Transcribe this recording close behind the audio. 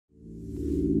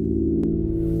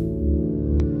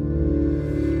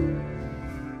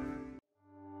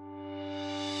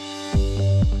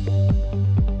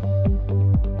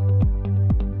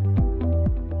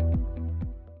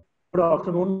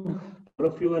afternoon to all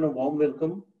of you and a warm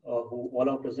welcome who all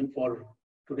are present for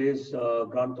today's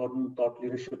Grant Thornton Thought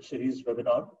Leadership Series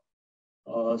webinar,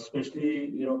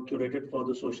 especially curated for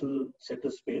the social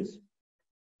sector space.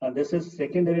 And this is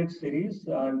second in its series,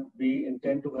 and we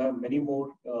intend to have many more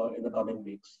in the coming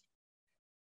weeks.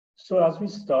 So as we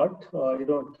start,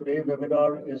 today's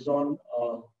webinar is on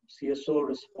CSO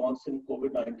response in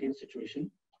COVID-19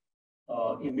 situation,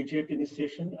 immediate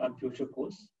initiation and future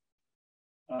course.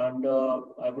 And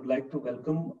I would like to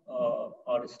welcome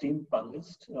our esteemed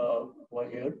panelists who are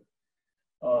here.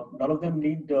 None of them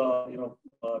need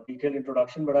detailed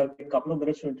introduction, but I'll take a couple of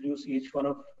minutes to introduce each one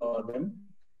of them.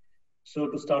 So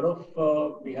to start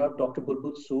off, we have Dr.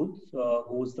 Bulbul Sood,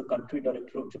 who is the country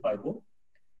director of Jipaigo.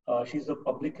 She's a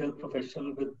public health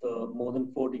professional with more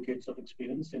than 4 decades of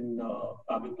experience in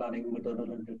family planning, maternal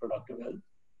and reproductive health.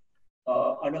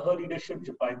 Under her leadership,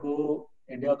 Jipaigo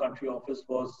India country office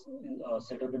was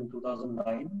set up in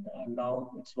 2009, and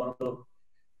now it's one of the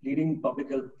leading public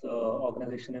health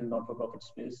organization in not-for-profit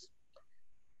space.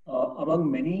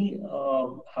 Among many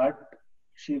hat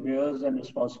she wears and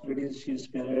responsibilities she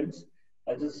spearheads,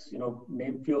 I'll just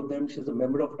name few of them. She's a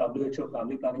member of WHO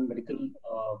Family Planning Medical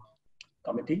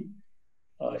Committee.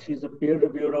 She's a peer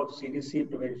reviewer of CDC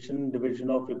Prevention Division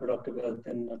of Reproductive Health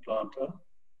in Atlanta.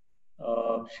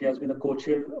 She has been a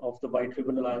co-chair of the White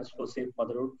Ribbon Alliance for Safe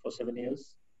Motherhood for 7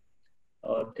 years,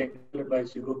 technical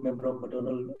advisory group member of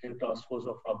Maternal Health Task Force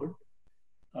of Harvard,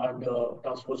 and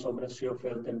Task Force of Ministry of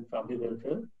Health and Family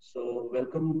Welfare. So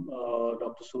welcome,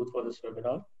 Dr. Sood, for this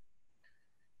webinar.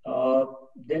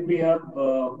 Then we have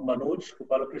Manoj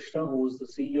Gopalakrishna, who is the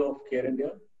CEO of Care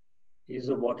India. He's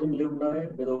a Wharton alumni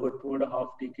with over 2.5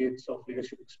 decades of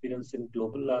leadership experience in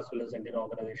global as well as Indian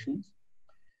organizations.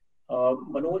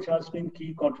 Manoj has been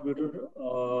key contributor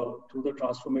to the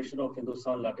transformation of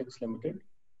Hindustan Latex Limited,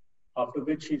 after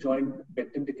which he joined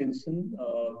Becton Dickinson,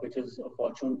 which is a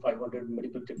Fortune 500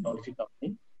 medical technology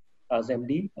company, as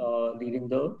MD, leading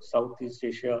the Southeast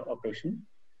Asia operation.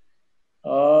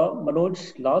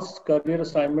 Manoj's last career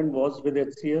assignment was with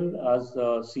HCL as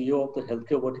CEO of the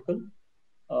healthcare vertical,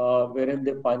 wherein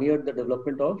they pioneered the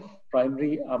development of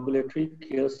primary ambulatory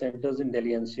care centers in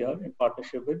Delhi NCR in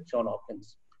partnership with Johns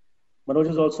Hopkins. Manoj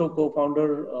is also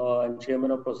co-founder and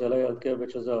chairman of Prosela Healthcare,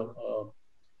 which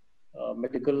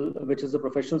is a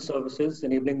professional services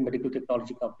enabling medical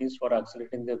technology companies for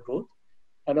accelerating their growth.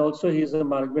 And also he is a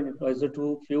management advisor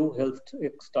to few health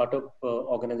tech startup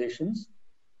organizations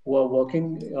who are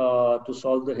working to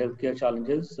solve the healthcare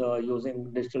challenges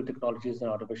using digital technologies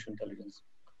and artificial intelligence.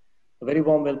 A very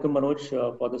warm welcome,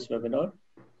 Manoj, for this webinar.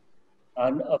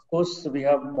 And of course, we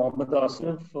have Mohammed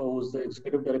Asif, who is the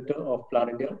executive director of Plan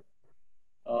India,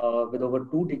 with over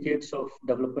 2 decades of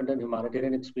development and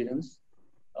humanitarian experience.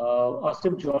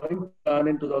 Asif joined Plan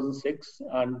in 2006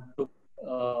 and took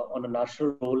on a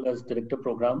national role as director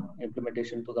program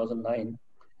implementation in 2009.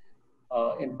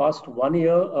 In past 1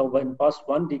 year, in past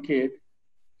 1 decade,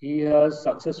 he has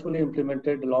successfully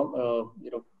implemented of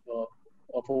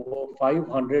over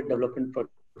 500 development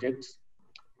projects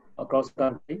across the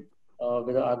country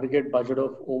with an aggregate budget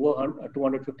of over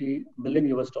 250 million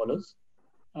US dollars,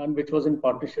 and which was in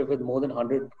partnership with more than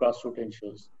 100 grassroots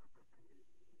NGOs.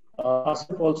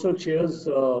 Asif also chairs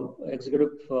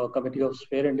executive committee of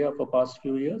Spare India for past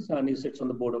few years, and he sits on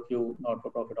the board of few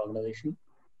not-for-profit organizations.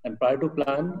 And prior to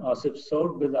Plan, Asif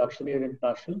served with Action Aid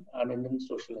International and Indian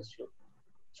Social Institute.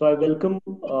 So I welcome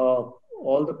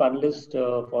all the panelists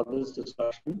for this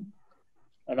discussion.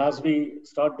 And as we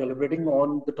start deliberating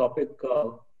on the topic,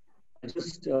 I'll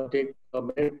just take a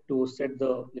minute to set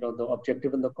the the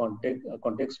objective and the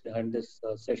context behind this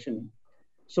session.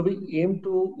 So we aim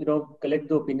to collect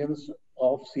the opinions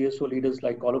of CSO leaders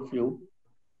like all of you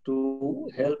to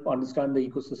help understand the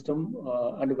ecosystem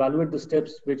and evaluate the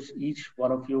steps which each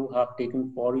one of you have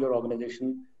taken for your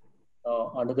organization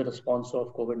under the response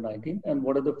of COVID-19, and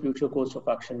what are the future course of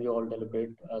action we all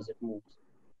deliberate as it moves.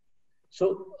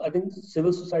 So I think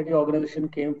civil society organization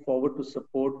came forward to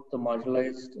support the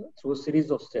marginalized through a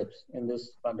series of steps in this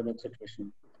pandemic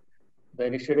situation. The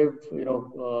initiative,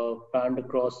 panned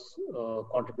across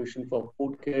contribution for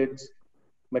food kits,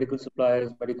 medical supplies,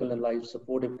 medical and life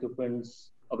support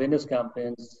equipments, awareness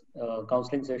campaigns,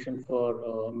 counseling session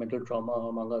for mental trauma,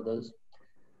 among others.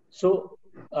 So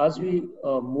as we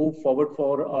move forward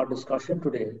for our discussion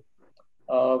today,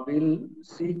 we'll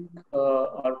seek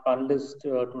our panelists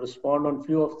to respond on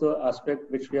few of the aspects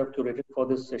which we have curated for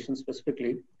this session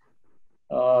specifically.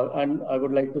 And I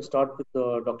would like to start with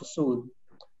Dr. Sood.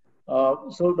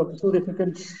 So Dr. Sood, if you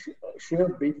can share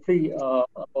briefly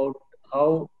about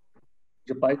how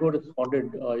Jipaigo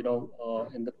responded,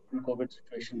 in the COVID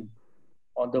situation,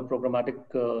 on the programmatic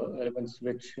elements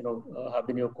which have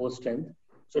been your core strength.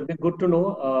 So it'd be good to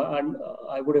know, and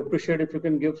I would appreciate if you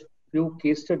can give few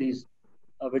case studies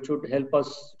which would help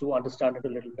us to understand it a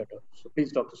little better. So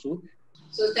please, Dr. Sood.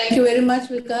 So thank you very much,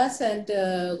 Vikas, and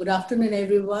good afternoon,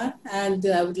 everyone. And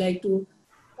I would like to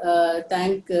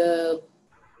thank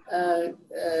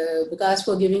Vikas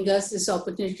for giving us this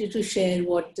opportunity to share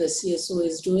what the CSO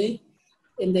is doing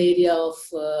in the area of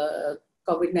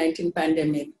COVID-19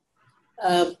 pandemic.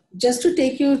 Just to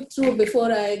take you through,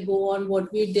 before I go on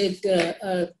what we did,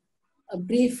 a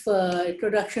brief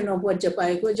introduction of what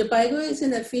JAPIGO. JAPIGO is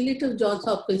an affiliate of Johns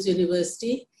Hopkins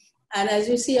University. And as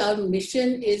you see, our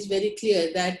mission is very clear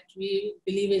that we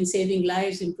believe in saving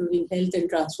lives, improving health, and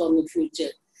transforming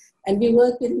future. And we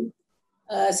work in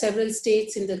several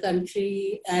states in the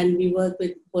country, and we work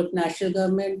with both national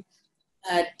government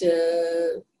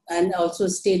and also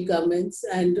state governments,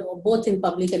 and both in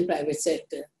public and private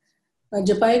sector.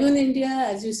 JAPIGO in India,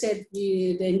 as you said,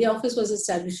 the India office was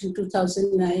established in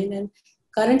 2009, and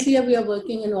currently we are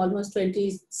working in almost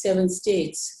 27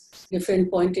 states,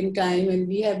 different point in time, and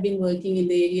we have been working in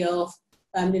the area of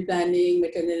family planning,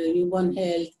 maternal and newborn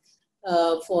health,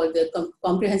 for the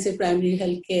comprehensive primary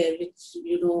health care, which,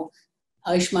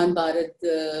 Ayushman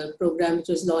Bharat program, which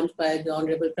was launched by the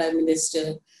Honorable Prime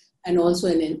Minister, and also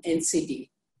an NCD.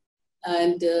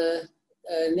 And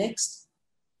next.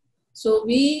 So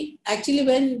we actually,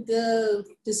 when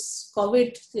this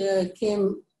COVID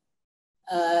came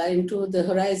into the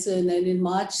horizon, and in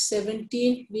March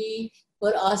 17th, we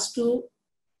were asked to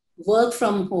work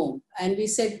from home. And we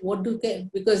said,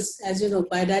 because as you know,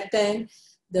 by that time,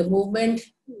 the movement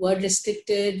were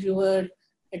restricted. You were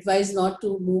advised not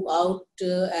to move out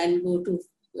and go to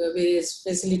various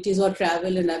facilities or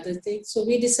travel and other things. So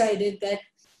we decided that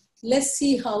let's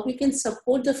see how we can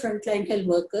support the frontline health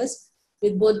workers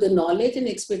with both the knowledge and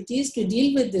expertise to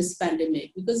deal with this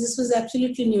pandemic, because this was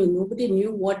absolutely new. Nobody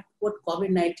knew what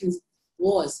COVID-19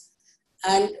 was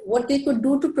and what they could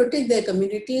do to protect their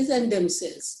communities and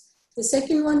themselves. The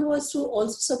second one was to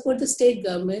also support the state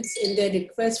governments in their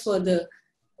request for the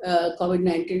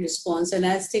COVID-19 response. And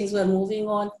as things were moving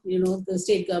on, the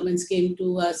state governments came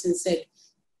to us and said,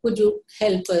 could you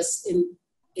help us in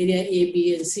area A,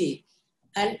 B, and C?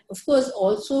 And of course,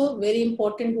 also very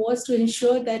important was to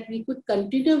ensure that we could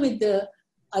continue with the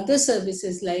other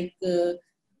services like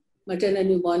maternal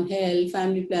newborn health,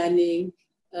 family planning,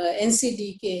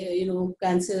 NCD care,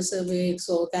 cancer cervix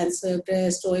or cancer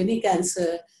breast or any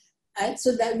cancer. And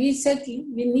so that we said we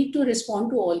need to respond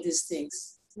to all these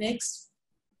things. Next.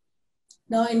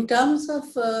 Now, in terms of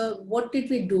what did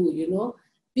we do,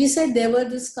 we said there were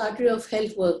this cadre of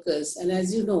health workers. And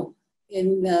as you know,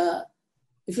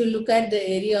 if you look at the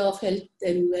area of health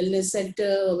and wellness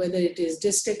center, or whether it is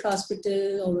district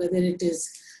hospital, or whether it is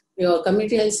your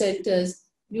community health centers,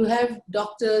 you have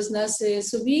doctors,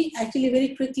 nurses. So we actually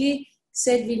very quickly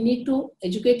said we need to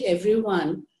educate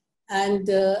everyone. And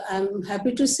I'm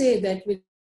happy to say that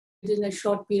within a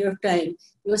short period of time,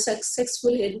 we were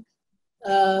successful in,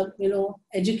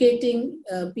 educating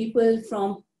people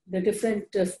from the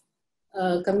different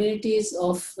communities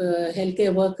of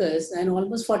healthcare workers, and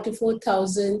almost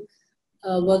 44,000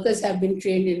 workers have been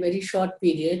trained in very short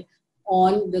period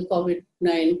on the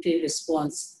COVID-19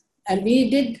 response. And we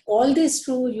did all this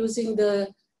through using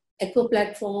the ECHO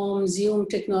platform, Zoom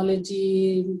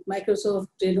technology, Microsoft,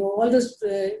 all those,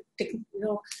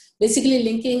 basically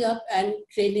linking up and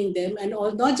training them, and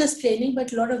not just training,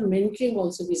 but a lot of mentoring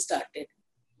also we started.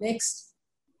 Next.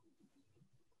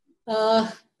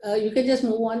 You can just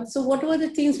move on. So what were the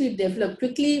things we developed?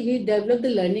 Quickly, we developed the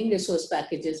learning resource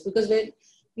packages, because when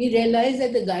we realized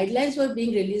that the guidelines were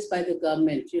being released by the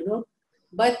government,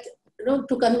 but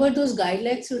to convert those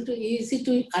guidelines into easy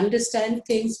to understand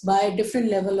things by a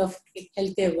different level of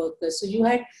healthcare workers. So you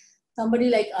had somebody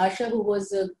like Asha, who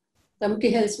was a community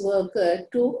health worker,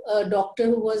 to a doctor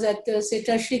who was at say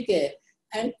tertiary care,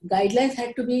 and guidelines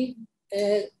had to be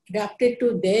adapted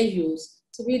to their use.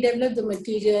 So we developed the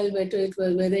material, whether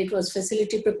it was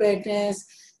facility preparedness,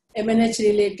 MNH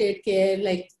related care,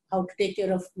 like how to take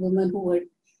care of women who were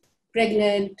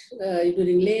pregnant,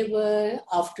 during labor,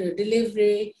 after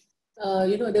delivery.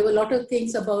 There were a lot of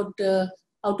things about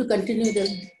how to continue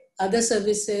the other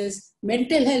services.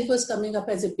 Mental health was coming up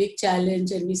as a big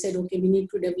challenge, and we said, okay, we need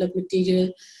to develop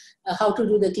material, how to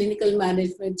do the clinical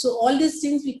management. So all these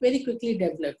things we very quickly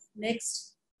developed. Next.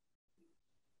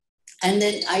 And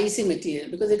then IEC material,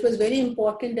 because it was very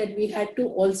important that we had to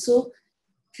also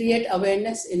create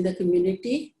awareness in the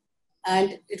community.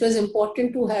 And it was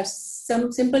important to have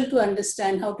some simple to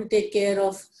understand how to take care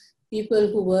of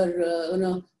people who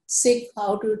were, sick,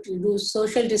 how to do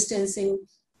social distancing,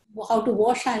 how to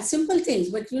wash hands, simple things.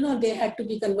 But, they had to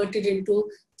be converted into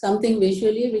something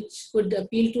visually which could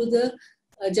appeal to the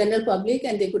general public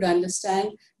and they could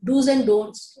understand do's and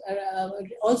don'ts,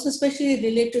 also especially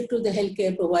related to the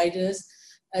healthcare providers,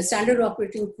 standard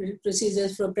operating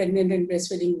procedures for pregnant and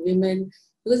breastfeeding women,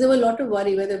 because there were a lot of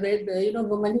worry whether,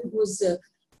 women who's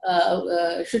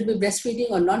should be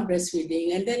breastfeeding or not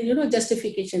breastfeeding, and then,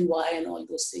 justification why and all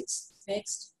those things.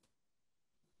 Next.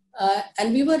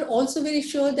 And we were also very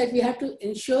sure that we had to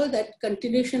ensure that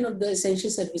continuation of the essential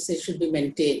services should be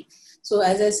maintained. So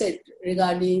as I said,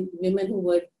 regarding women who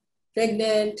were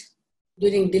pregnant,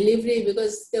 during delivery,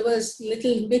 because there was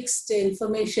little mixed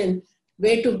information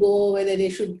where to go, whether they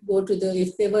should go to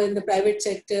if they were in the private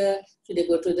sector, should they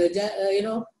go to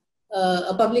the,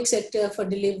 a public sector for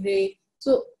delivery.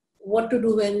 So what to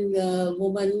do when a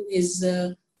woman is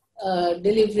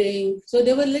delivering. So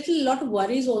there were lot of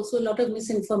worries also, a lot of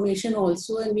misinformation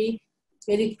also, and we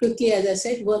very quickly, as I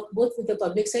said, worked both with the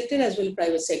public sector as well as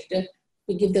private sector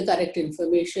to give the correct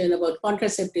information about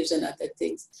contraceptives and other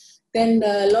things. Then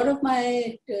a lot of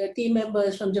my team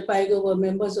members from Jhpiego were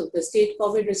members of the state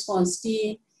COVID response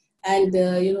team, and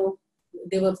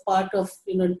they were part of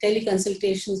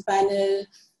teleconsultations panel,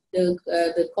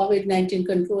 the COVID-19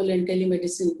 control and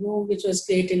telemedicine room, which was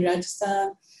great in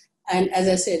Rajasthan. And as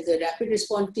I said, the rapid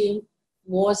response team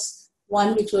was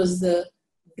one which was the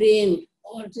brain,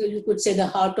 or you could say the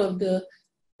heart of the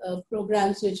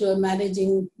programs which were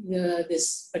managing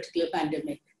this particular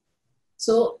pandemic.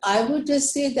 So I would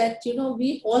just say that,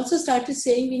 we also started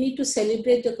saying we need to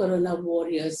celebrate the Corona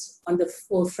warriors on the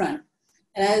forefront.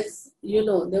 And as you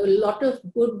know, there were a lot of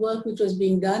good work which was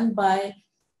being done by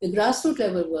the grassroots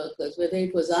level workers, whether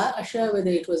it was ASHA, whether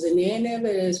it was an ANM,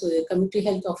 whether it was the community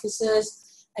health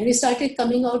officers. And we started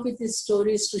coming out with these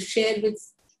stories to share with,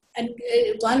 and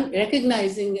one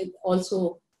recognizing it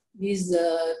also these,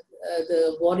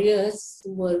 the warriors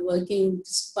who were working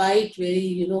despite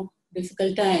very,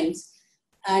 difficult times,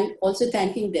 and also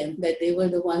thanking them that they were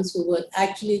the ones who were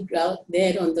actually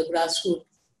there on the grassroots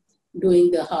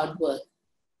doing the hard work.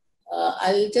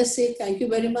 I'll just say thank you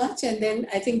very much. And then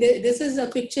I think this is a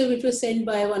picture which was sent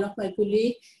by one of my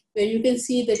colleagues, where you can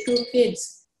see the two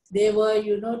kids. They were,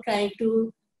 trying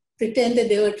to pretend that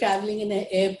they were traveling in an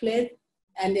airplane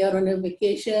and they are on a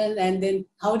vacation, and then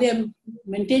how they are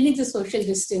maintaining the social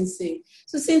distancing.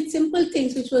 So simple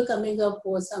things which were coming up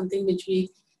was something which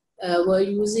we were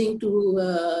using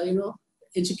to,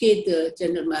 educate the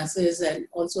general masses and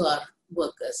also our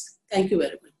workers. Thank you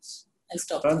very much. I'll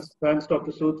stop. Thanks,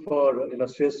 Dr. Sood, for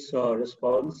illustrious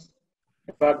response.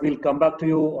 In fact, we'll come back to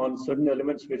you on certain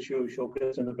elements which you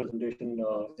showcased in the presentation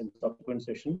in the subsequent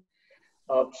session.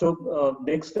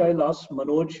 Next, I'll ask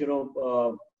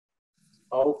Manoj,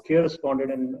 how CARE responded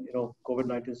in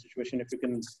COVID-19 situation. If you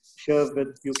can share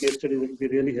with few case studies, it would be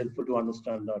really helpful to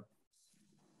understand that.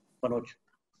 Manoj.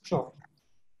 Sure.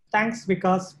 Thanks,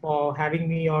 Vikas, for having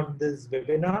me on this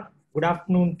webinar. Good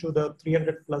afternoon to the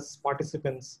 300 plus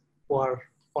participants who are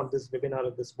on this webinar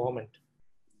at this moment.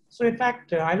 So in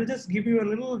fact, I will just give you a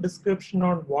little description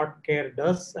on what CARE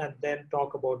does and then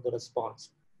talk about the response.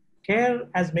 CARE,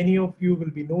 as many of you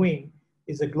will be knowing,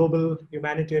 is a global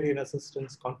humanitarian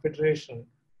assistance confederation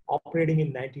operating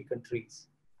in 90 countries.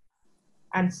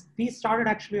 And we started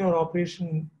actually our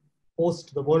operation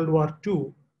post the World War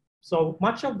II. So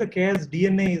much of the CARE's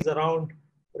DNA is around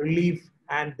relief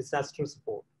and disaster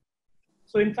support.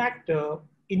 So in fact,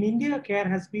 in India, CARE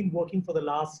has been working for the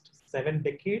last 7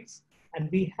 decades. And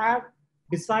we have,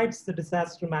 besides the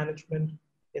disaster management,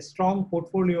 a strong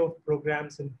portfolio of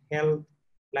programs in health,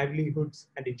 livelihoods,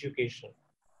 and education.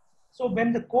 So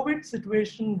when the COVID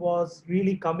situation was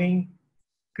really coming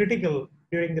critical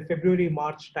during the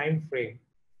February-March timeframe,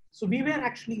 so we were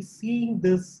actually seeing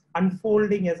this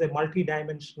unfolding as a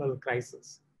multidimensional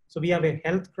crisis. So we have a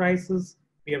health crisis,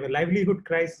 we have a livelihood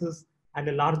crisis, and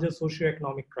a larger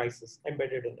socioeconomic crisis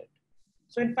embedded in it.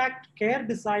 So in fact, CARE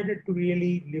decided to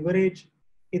really leverage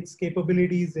its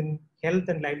capabilities in health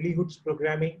and livelihoods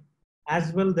programming,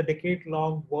 as well the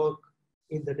decade-long work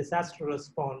in the disaster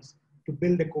response to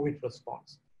build a COVID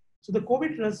response. So the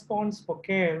COVID response for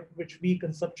CARE, which we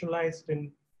conceptualized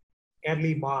in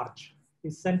early March,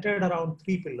 is centered around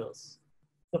 3 pillars.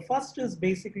 The first is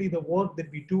basically the work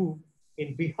that we do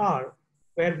in Bihar,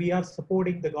 where we are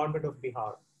supporting the government of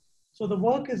Bihar. So the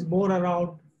work is more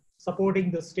around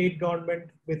supporting the state government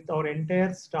with our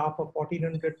entire staff of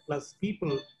 1,400 plus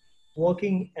people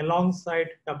working alongside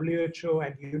WHO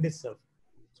and UNICEF.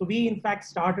 So we in fact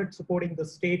started supporting the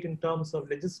state in terms of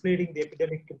legislating the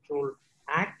Epidemic Control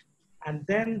Act, and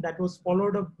then that was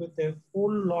followed up with a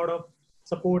whole lot of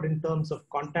support in terms of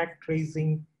contact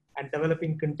tracing and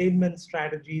developing containment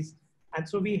strategies. And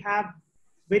so we have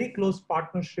very close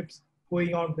partnerships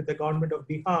going on with the government of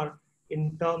Bihar in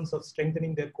terms of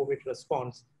strengthening their COVID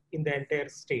response in the entire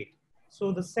state.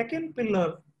 So the second pillar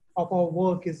of our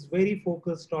work is very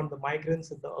focused on the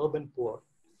migrants and the urban poor.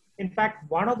 In fact,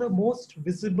 one of the most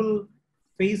visible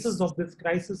phases of this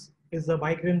crisis is the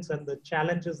migrants and the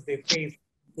challenges they face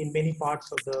in many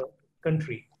parts of the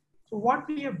country. So what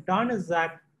we have done is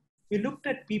that we looked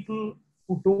at people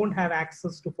who don't have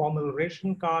access to formal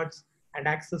ration cards and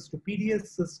access to PDS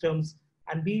systems,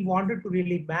 and we wanted to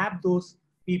really map those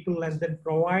people and then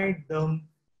provide them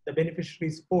the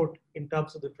beneficiary support in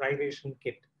terms of the dry ration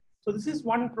kit. So this is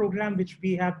one program which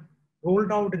we have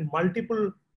rolled out in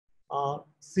multiple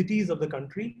cities of the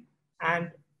country.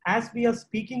 And as we are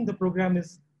speaking, the program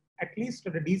is at least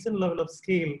at a decent level of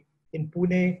scale in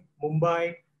Pune,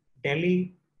 Mumbai,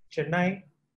 Delhi, Chennai.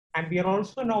 And we are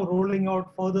also now rolling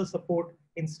out further support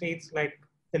in states like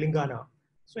Telangana.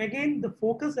 So again, the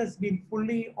focus has been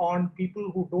fully on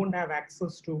people who don't have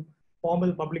access to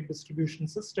formal public distribution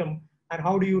system, and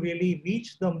how do you really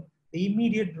reach them the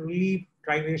immediate relief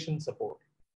dry ration support.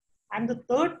 And the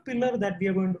third pillar that we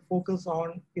are going to focus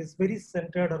on is very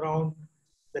centered around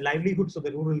the livelihoods of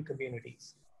the rural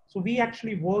communities. So we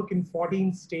actually work in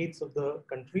 14 states of the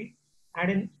country, and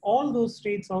in all those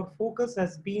states, our focus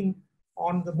has been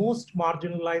on the most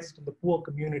marginalized and the poor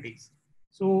communities.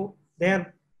 So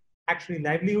their actually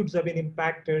livelihoods have been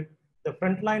impacted. The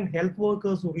frontline health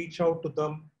workers who reach out to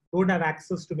them don't have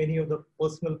access to many of the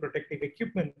personal protective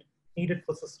equipment needed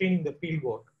for sustaining the field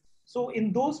work. So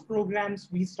in those programs,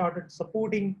 we started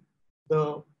supporting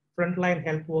the frontline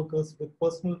health workers with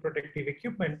personal protective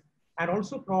equipment, and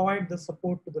also provide the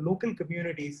support to the local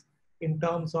communities in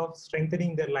terms of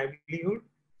strengthening their livelihood.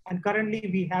 And currently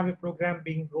we have a program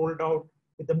being rolled out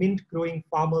with the mint growing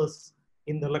farmers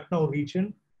in the Lucknow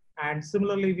region. And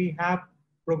similarly, we have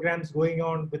programs going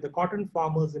on with the cotton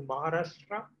farmers in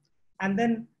Maharashtra. And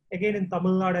then again in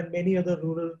Tamil Nadu and many other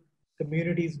rural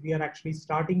communities, we are actually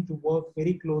starting to work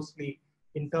very closely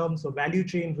in terms of value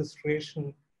chain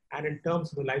restoration and in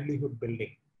terms of the livelihood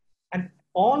building. And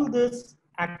all this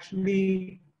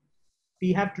actually,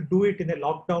 we have to do it in a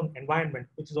lockdown environment,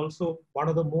 which is also one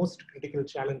of the most critical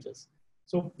challenges.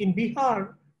 So in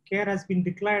Bihar, care has been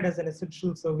declared as an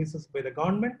essential services by the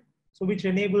government, so which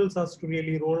enables us to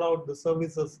really roll out the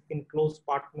services in close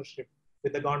partnership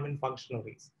with the government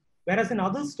functionaries. Whereas in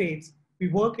other states, we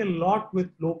work a lot with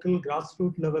local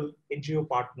grassroots level NGO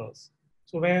partners.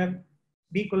 So where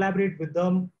we collaborate with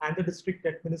them and the district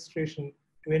administration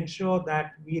to ensure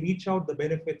that we reach out the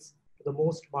benefits to the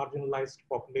most marginalized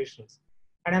populations.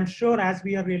 And I'm sure as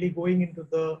we are really going into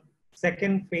the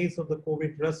second phase of the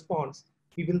COVID response,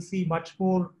 we will see much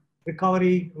more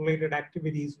recovery related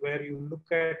activities where you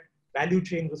look at value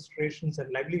chain restorations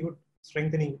and livelihood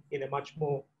strengthening in a much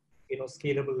more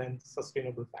scalable and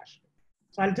sustainable fashion.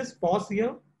 So I'll just pause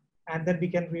here, and then we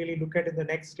can really look at in the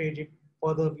next stage if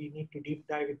further we need to deep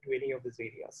dive into any of these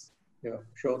areas. Yeah,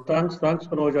 sure. Thanks,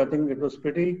 Manoj. I think it was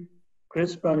pretty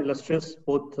crisp and illustrious,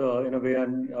 both in a way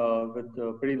and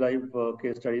with pretty live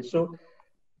case studies. So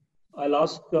I'll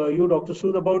ask you, Dr.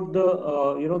 Sood, about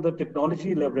the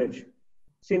technology leverage.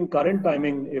 See, in current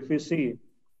timing, if we see,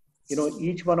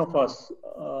 each one of us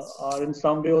are in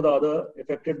some way or the other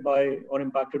affected by or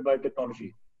impacted by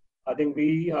technology. I think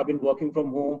we have been working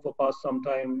from home for past some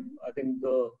time. I think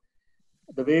the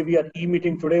way we are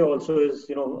e-meeting today also is,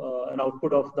 an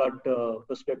output of that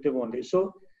perspective only.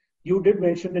 So you did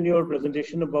mention in your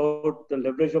presentation about the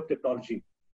leverage of technology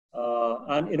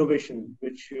and innovation,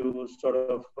 which you sort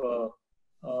of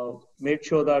made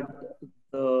sure that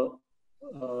the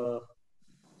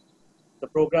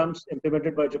programs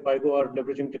implemented by JPIGO are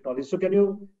leveraging technology. So can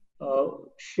you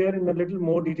share in a little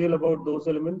more detail about those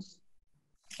elements?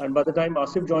 And by the time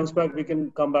Asif joins back, we can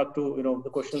come back to the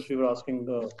questions we were asking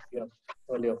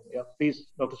earlier. Yeah, please,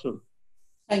 Dr. Sood.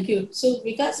 Thank you. So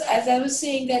Vikas, as I was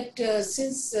saying that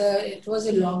since it was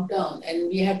a lockdown and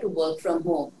we had to work from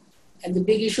home, and the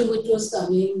big issue which was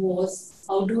coming was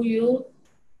how do you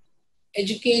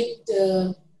educate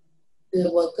the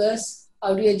workers,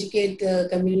 how do you educate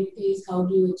communities, how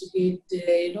do you educate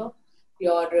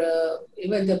your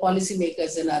even the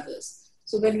policymakers and others.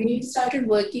 So when we started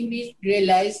working, we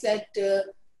realized that,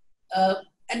 I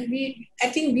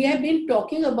think we have been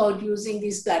talking about using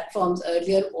these platforms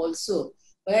earlier also,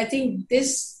 but I think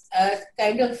this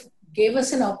kind of gave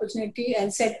us an opportunity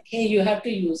and said, hey, you have to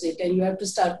use it and you have to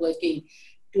start working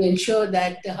to ensure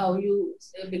that how you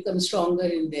become stronger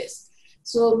in this.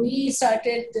 So we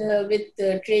started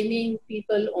with training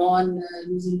people on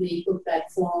using the Eco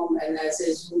platform and as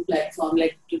a Zoom platform,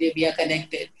 like today we are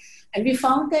connected. And we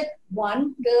found that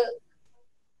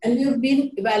and we've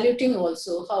been evaluating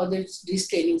also how these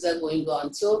trainings are going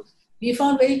on. So we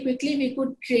found very quickly we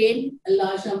could train a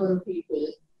large number of people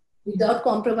without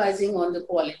compromising on the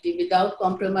quality, without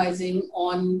compromising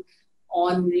on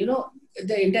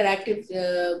the interactive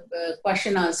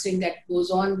question answering that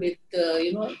goes on with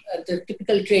the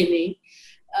typical training.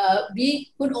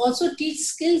 We could also teach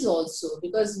skills also,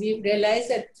 because we realized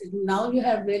that now you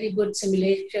have very good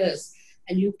simulators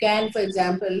and you can, for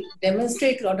example,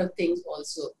 demonstrate a lot of things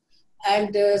also.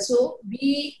 And so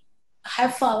we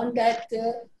have found that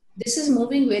this is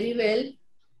moving very well,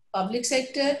 public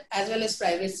sector as well as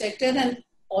private sector, and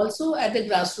also at the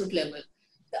grassroots level.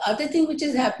 The other thing which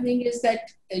is happening is that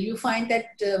you find that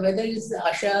whether it's the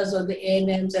ASHAs or the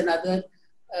ANMs and other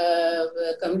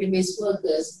community-based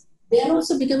workers, they are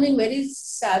also becoming very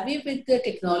savvy with the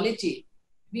technology.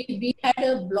 We had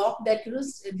a block that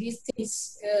these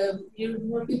things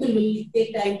people will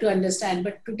take time to understand,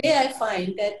 but today I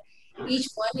find that each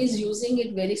one is using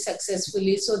it very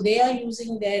successfully. So they are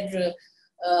using their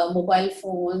mobile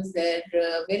phones, they're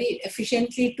very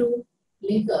efficiently to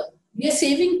link up. We are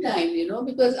saving time,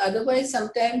 because otherwise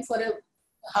sometime for a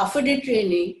half a day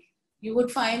training, you would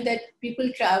find that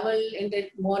people travel in the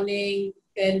morning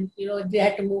and, they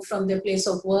had to move from their place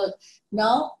of work.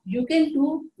 Now you can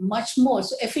do much more.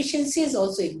 So efficiency has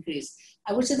also increased.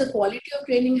 I would say the quality of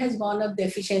training has gone up, the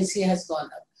efficiency has gone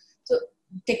up. So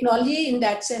technology in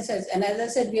that sense has, and as I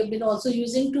said, we have been also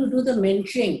using to do the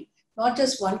mentoring, not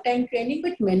just one-time training,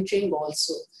 but mentoring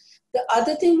also. The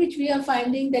other thing which we are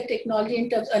finding that technology in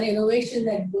terms of innovation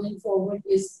that going forward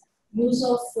is use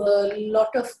of a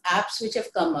lot of apps which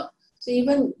have come up. So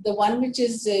even the one which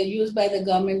is used by the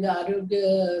government, the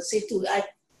Arogya Setu,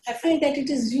 I find that it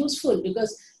is useful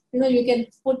because, you can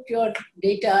put your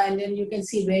data and then you can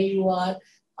see where you are,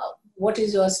 what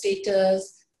is your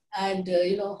status, and,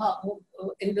 how,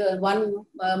 in the 1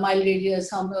 mile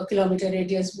radius, how many kilometer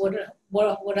radius, what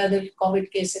are the COVID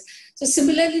cases. So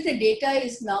similarly, the data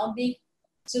is now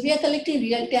so we are collecting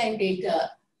real-time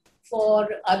data for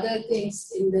other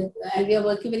things and we are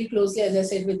working very closely, as I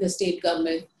said, with the state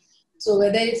government. So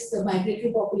whether it's the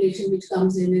migratory population which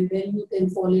comes in, and then you can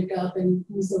follow it up and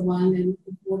who's the one and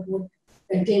what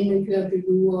containment you have to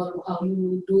do or how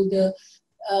you do the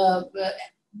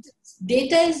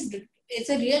data it's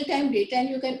a real-time data, and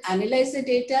you can analyze the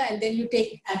data and then you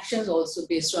take actions also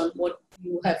based on what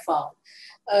you have found.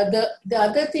 The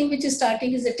other thing which is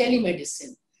starting is the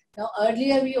telemedicine. Now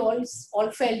earlier we all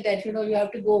felt that you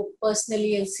have to go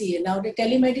personally and see. And now the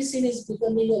telemedicine is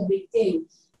becoming a big thing,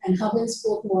 and hub and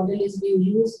spoke model is being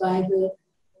used by the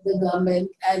government,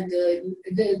 and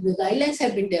the guidelines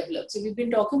have been developed. So we've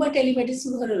been talking about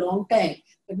telemedicine for a long time,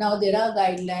 but now there are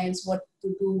guidelines, what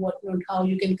to do, what not, how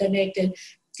you can connect, and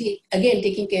again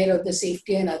taking care of the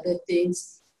safety and other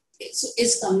things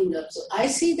is coming up. So I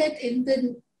see that in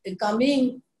the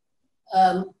coming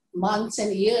months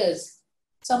and years,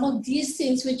 some of these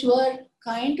things which were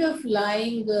kind of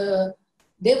lying,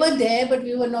 they were there, but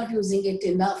we were not using it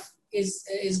enough,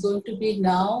 is going to be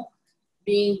now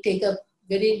being taken up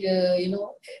very,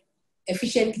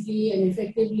 efficiently and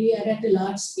effectively and at a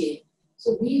large scale.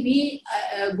 So we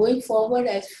going forward,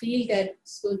 I feel that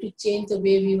it's going to change the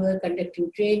way we were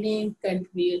conducting training,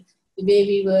 the way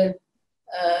we were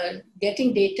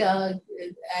getting data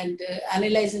and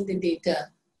analyzing the data.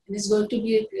 And it's going to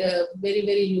be very,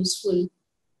 very useful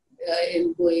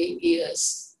in going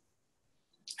years.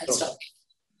 I'll stop.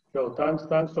 So thanks,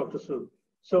 Dr. Sood.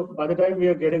 So by the time we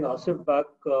are getting Asif back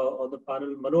on the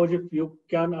panel, Manoj, if you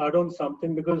can add on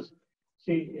something, because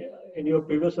see, in your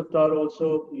previous avatar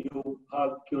also, you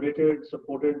have curated,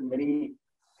 supported many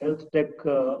health tech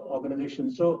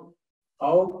organizations. So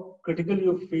how critical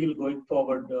you feel going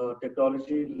forward,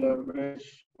 technology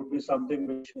leverage would be something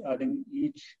which I think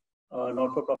each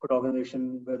not-for-profit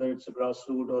organization, whether it's a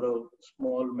grassroots or a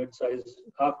small, mid-size,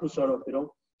 have to sort of,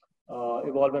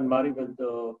 evolve and marry with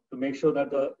to make sure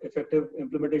that the effective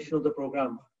implementation of the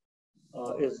program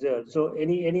is there. So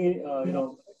any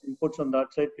inputs on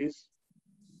that side, please?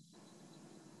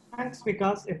 Thanks,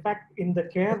 Vikas. In fact, in the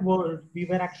care world, we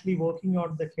were actually working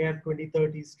on the Care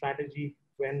 2030 strategy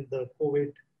when the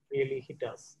COVID really hit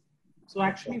us. So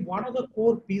actually, one of the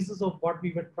core pieces of what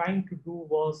we were trying to do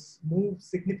was move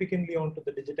significantly onto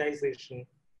the digitization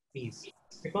piece.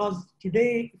 Because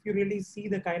today, if you really see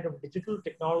the kind of digital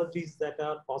technologies that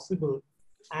are possible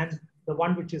and the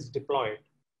one which is deployed.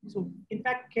 So in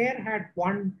fact, CARE had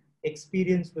one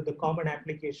experience with the common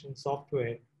application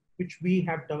software, which we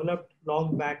have developed long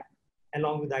back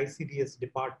along with the ICDS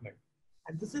department.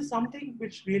 And this is something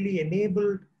which really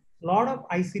enabled a lot of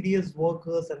ICDS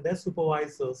workers and their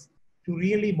supervisors to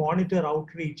really monitor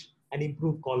outreach and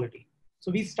improve quality.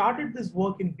 So we started this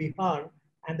work in Bihar,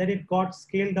 and then it got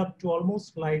scaled up to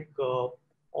almost like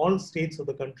all states of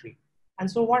the country. And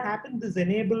so what happened is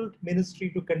enabled ministry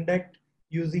to conduct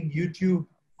using YouTube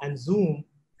and Zoom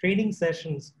training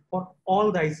sessions for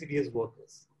all the ICDS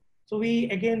workers. So we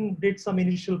again did some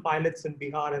initial pilots in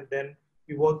Bihar, and then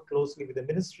we worked closely with the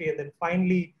ministry. And then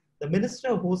finally, the minister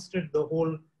hosted the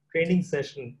whole training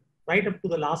session right up to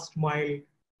the last mile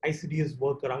ICDS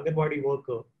worker, Anganwadi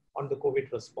worker on the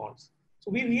COVID response.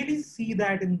 So we really see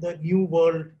that in the new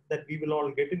world that we will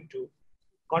all get into,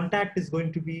 contact is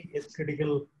going to be a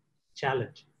critical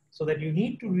challenge. So that you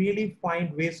need to really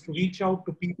find ways to reach out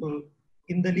to people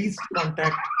in the least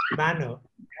contact manner,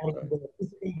 or the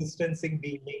physical distancing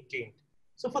being maintained.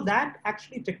 So for that,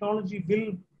 actually technology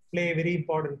will play a very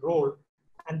important role.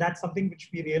 And that's something which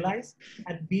we realize.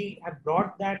 And we have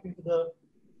brought that into the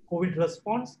COVID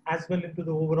response as well into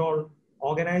the overall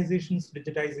organization's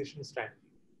digitization strategy.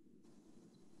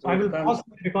 So I will pause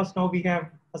because now we have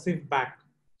Asif back.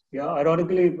 Yeah,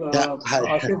 ironically,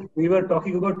 Asif, we were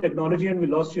talking about technology and we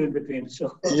lost you in between.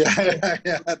 So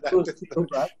that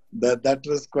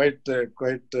was quite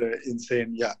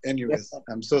insane. Yeah. Anyways,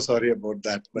 I'm so sorry about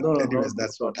that. But anyways,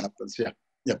 that's what happens. Yeah.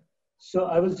 Yeah. So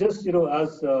I was just,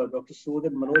 as Dr. Sood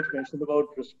and Manoj mentioned about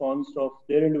response of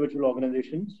their individual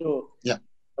organization. So yeah,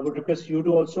 I would request you to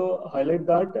also highlight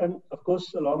that. And of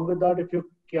course, along with that, if you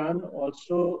can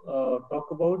also talk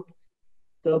about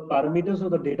the parameters or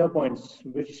the data points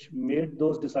which made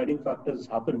those deciding factors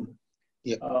happen.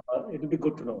 Yeah. It would be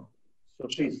good to know. So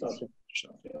please, Asif.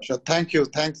 Sure. Thank you.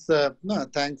 Thanks,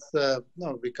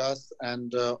 Vikas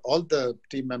and all the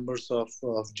team members of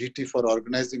GT for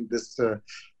organizing this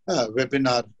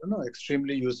webinar.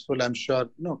 Extremely useful. I'm sure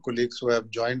colleagues who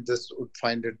have joined this would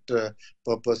find it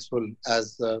purposeful,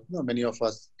 as many of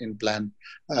us in Plan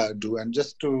do. And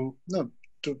just to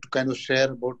kind of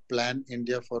share about Plan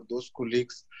India for those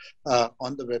colleagues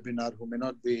on the webinar who may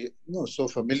not be so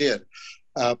familiar.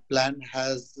 Plan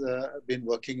has been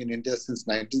working in India since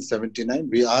 1979.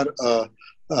 We are a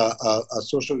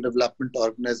social development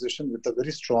organization with a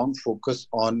very strong focus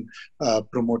on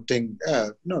promoting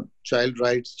child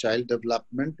rights, child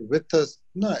development with a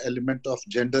element of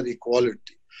gender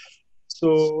equality.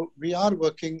 So we are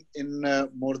working in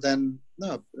more than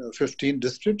 15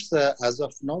 districts as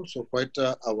of now, so quite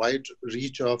a wide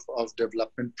reach of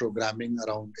development programming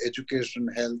around education,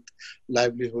 health,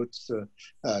 livelihoods,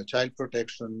 child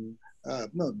protection,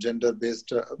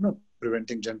 gender-based,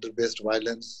 preventing gender-based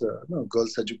violence,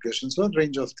 girls' education, so a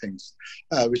range of things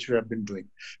which we have been doing.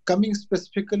 Coming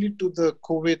specifically to the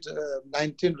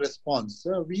COVID-19 response,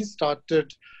 we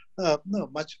started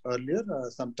much earlier,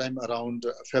 sometime around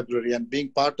February, and being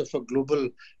part of a global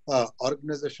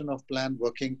organization of Plan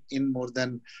working in more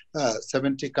than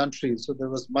 70 countries. So there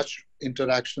was much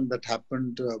interaction that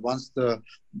happened once the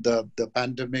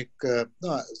pandemic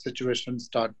situation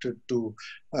started to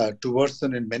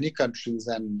worsen in many countries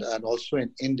and also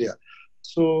in India.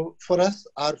 So for us,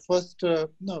 our first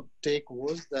take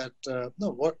was that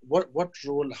what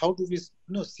role, how do we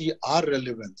see our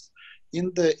relevance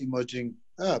in the emerging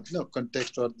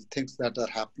context or the things that are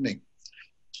happening.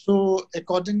 So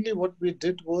accordingly, what we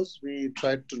did was we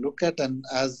tried to look at, and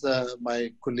as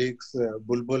my colleagues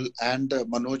Bulbul and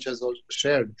Manoj has also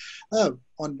shared,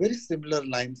 on very similar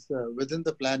lines within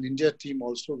the Plan India team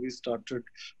also, we started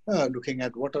looking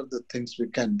at what are the things we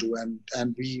can do,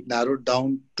 and we narrowed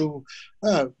down to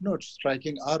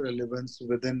striking our relevance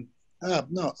within a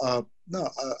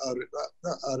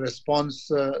response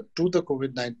to the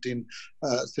COVID-19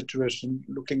 situation,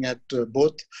 looking at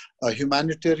both a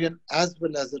humanitarian as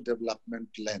well as a development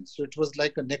lens. So it was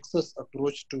like a nexus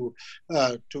approach to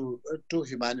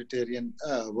humanitarian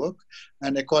work,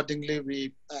 and accordingly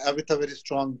we with a very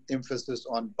strong emphasis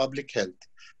on public health.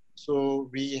 So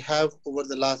we have, over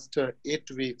the last 8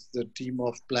 weeks, the team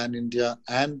of Plan India,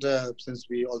 and since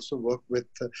we also work with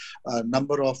a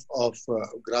number of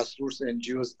grassroots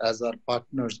NGOs as our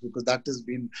partners, because that has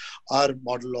been our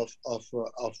model of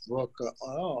work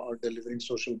or delivering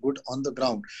social good on the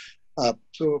ground.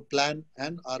 So Plan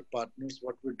and our partners,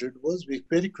 what we did was we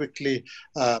very quickly,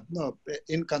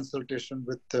 in consultation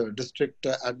with district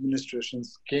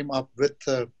administrations, came up with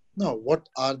what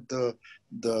are the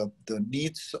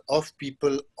needs of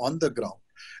people on the ground,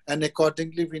 and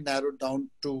accordingly we narrowed down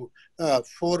to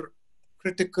 4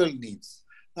 critical needs.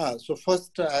 So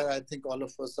first, I think all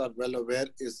of us are well aware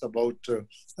is about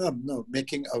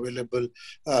making available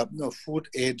food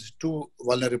aid to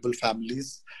vulnerable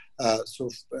families.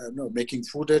 Making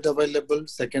food aid available.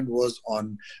 Second was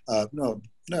on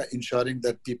ensuring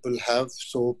that people have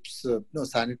soaps,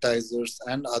 sanitizers,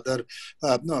 and other,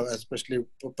 especially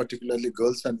particularly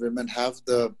girls and women, have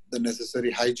the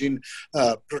necessary hygiene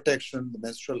protection, the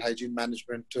menstrual hygiene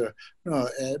management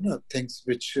things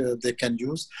which they can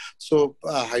use. So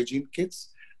hygiene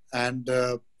kits, and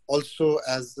also,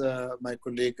 as my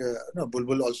colleague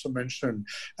Bulbul also mentioned,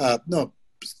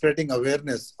 spreading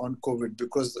awareness on COVID,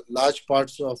 because large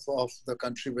parts of the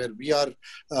country where we are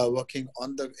working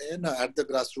on the at the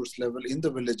grassroots level in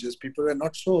the villages, people are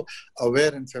not so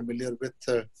aware and familiar with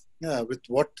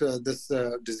what this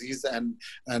disease and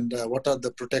what are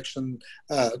the protection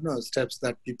steps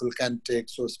that people can take.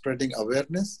 So spreading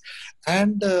awareness,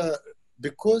 and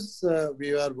because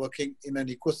we are working in an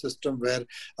ecosystem where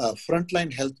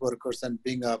frontline health workers, and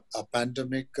being a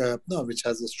pandemic which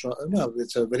has a strong,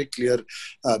 which a very clear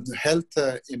health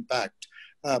impact.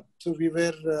 So we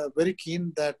were very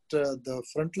keen that the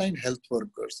frontline health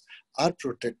workers are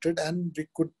protected, and we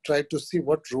could try to see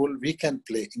what role we can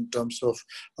play in terms of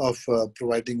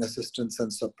providing assistance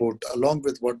and support, along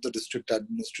with what the district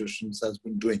administrations has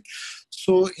been doing.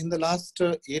 So in the last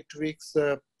 8 weeks,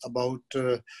 we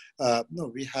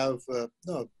have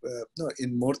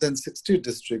in more than 60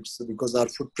 districts, because our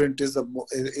footprint is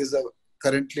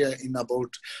currently in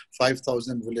about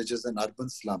 5,000 villages and urban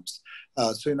slums.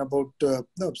 So in about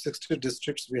 60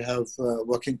 districts, we have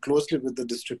working closely with the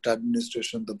district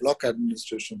administration, the block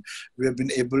administration. We have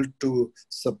been able to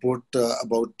support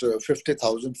about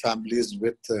 50,000 families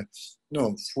with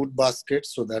food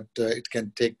baskets, so that it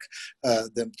can take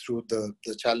them through the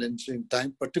challenging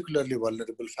time, particularly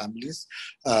vulnerable families.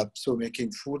 So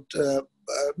making food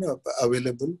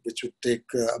available, which would take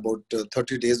about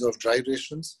 30 days of dry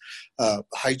rations,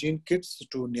 hygiene kits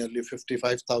to nearly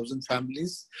 55,000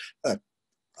 families,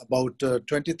 about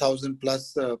 20,000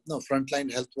 plus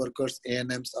frontline health workers,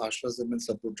 ANMs, ASHAs have been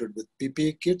supported with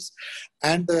PPE kits.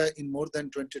 And in more than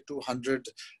 2,200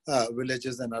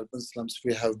 villages and urban slums,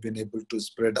 we have been able to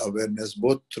spread awareness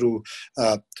both through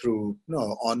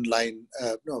online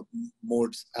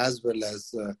modes, as well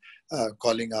as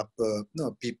calling up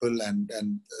people and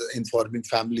informing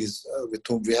families with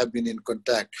whom we have been in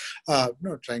contact,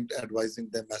 trying to advising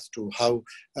them as to how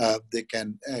they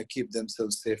can keep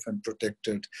themselves safe and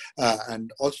protected,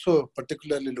 and also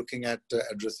particularly looking at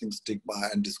addressing stigma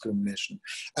and discrimination.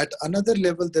 At another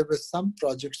level, there were some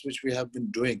projects which we have been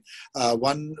doing.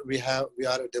 One, we are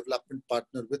a development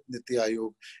partner with Niti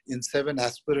Aayog in 7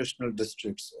 aspirational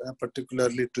districts,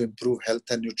 particularly to improve health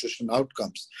and nutrition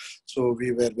outcomes. So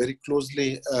we were very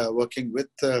closely working with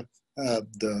the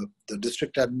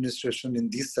district administration in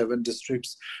these 7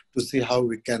 districts to see how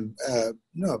we can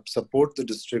support the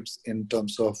districts in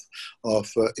terms of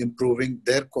improving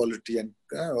their quality and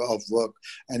of work.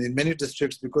 And in many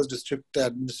districts, because district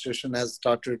administration has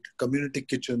started community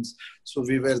kitchens, so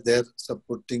we were there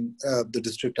supporting the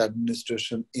district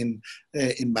administration in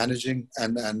managing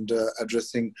and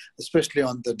addressing, especially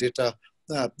on the data,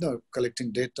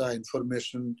 collecting data,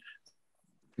 information,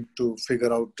 to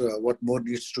figure out what more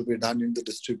needs to be done in the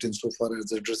district insofar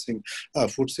as addressing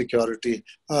food security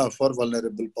for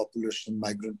vulnerable population,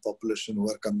 migrant population who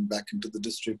are coming back into the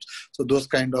district. So those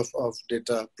kind of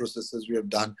data processes we have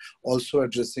done, also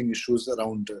addressing issues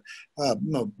around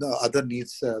other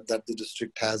needs that the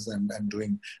district has, and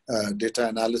doing data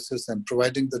analysis and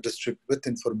providing the district with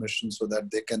information so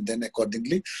that they can then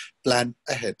accordingly plan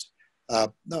ahead.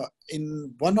 Now,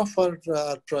 in one of our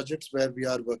projects where we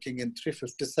are working in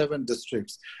 357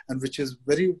 districts, and which is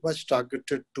very much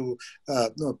targeted to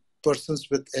persons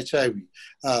with HIV,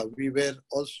 we were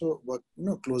also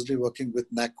closely working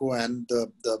with NACO and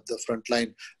the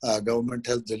frontline government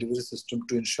health delivery system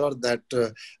to ensure that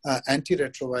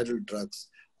antiretroviral drugs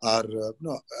are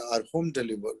home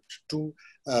delivered to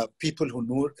people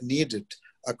who need it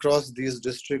across these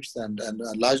districts, and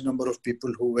a large number of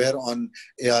people who were on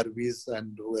ARVs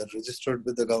and who were registered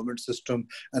with the government system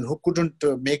and who couldn't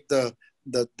make the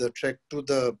trek to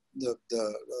the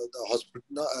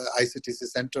hospital, ICTC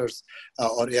centers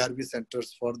or ARV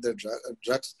centers for the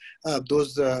drugs.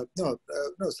 Those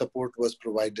support was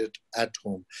provided at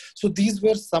home. So these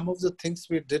were some of the things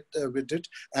we did.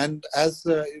 And as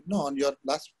on your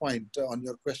last point, on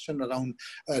your question around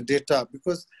data,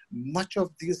 because much of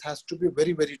these has to be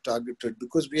very, very targeted,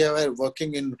 because we are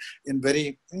working in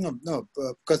very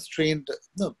constrained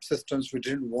systems. We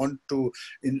didn't want to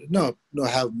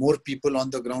have more people on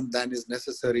the ground than is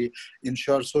necessary necessary,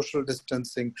 ensure social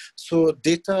distancing. So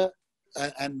data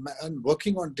and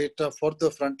working on data for the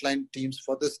frontline teams,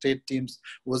 for the state teams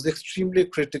was extremely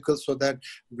critical, so that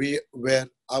we were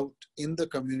out in the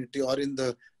community or in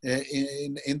the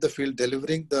field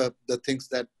delivering the things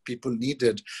that people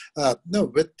needed.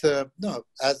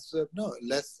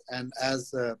 Less and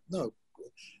as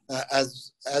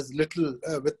little,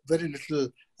 with very little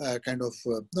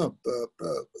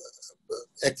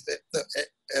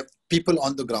people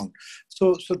on the ground.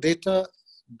 So data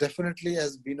definitely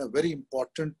has been a very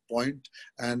important point,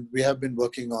 and we have been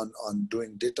working on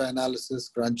doing data analysis,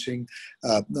 crunching,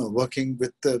 working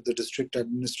with the district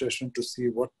administration to see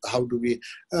how do we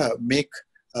make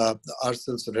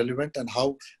ourselves relevant, and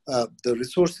how the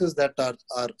resources that are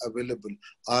available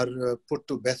are put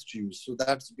to best use. So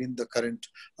that's been the current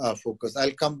focus.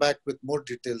 I'll come back with more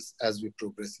details as we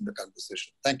progress in the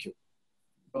conversation. Thank you.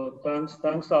 Thanks,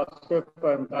 Asif,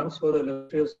 and thanks for the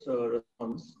illustrious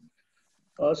response.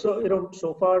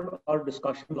 So far our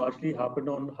discussion largely happened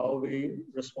on how we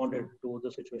responded to the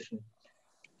situation.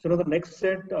 So the next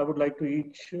set, I would like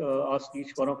to ask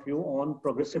each one of you on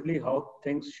progressively how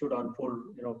things should unfold,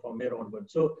 from here onward.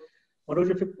 So,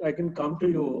 Manoj, if I can come to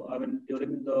you, I mean,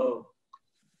 during the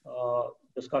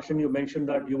discussion, you mentioned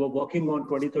that you were working on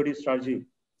 2030 strategy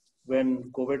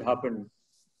when COVID happened.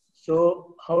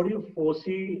 So how do you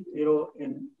foresee,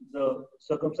 in the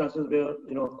circumstances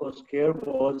where, of course, care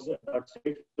was at that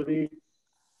stage,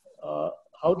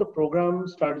 how the program,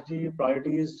 strategy,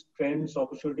 priorities, trends,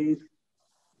 opportunities,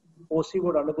 foresee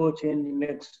would undergo change in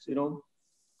next,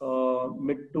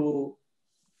 mid to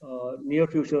near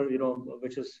future,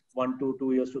 which is 1 to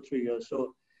 2 years to 3 years.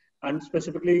 So, and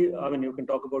specifically, I mean, you can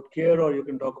talk about care, or you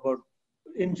can talk about,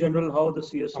 in general, how the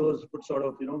CSOs would sort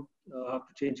of, have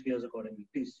to change gears accordingly,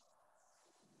 please.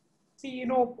 See,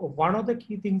 one of the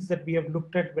key things that we have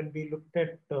looked at when we looked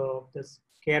at this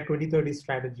Care 2030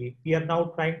 strategy, we are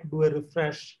now trying to do a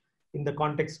refresh in the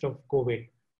context of COVID.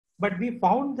 But we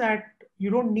found that you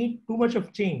don't need too much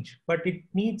of change, but it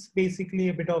needs basically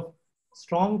a bit of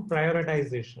strong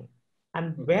prioritization.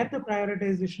 And where the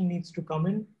prioritization needs to come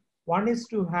in, one is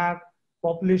to have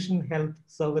population health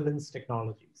surveillance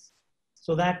technologies,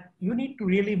 so that you need to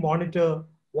really monitor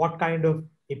what kind of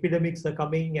epidemics are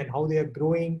coming and how they are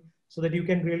growing, so that you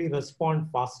can really respond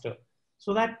faster.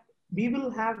 So that we will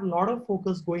have a lot of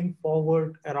focus going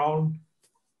forward around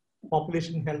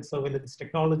population health surveillance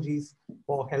technologies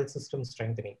for health system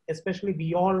strengthening. Especially,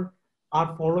 we all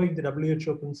are following the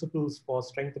WHO principles for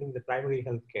strengthening the primary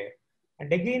health care.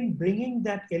 And again, bringing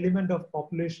that element of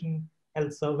population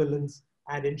health surveillance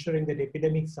and ensuring that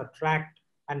epidemics are tracked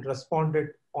and responded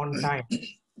on time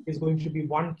is going to be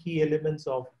one key element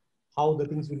of how the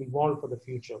things will evolve for the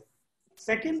future.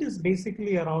 Second is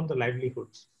basically around the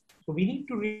livelihoods. So we need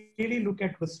to really look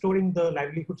at restoring the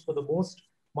livelihoods for the most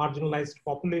marginalized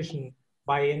population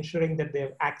by ensuring that they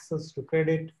have access to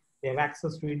credit, they have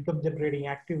access to income generating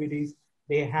activities,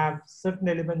 they have certain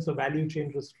elements of value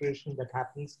chain restoration that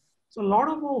happens. So a lot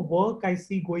of our work I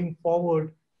see going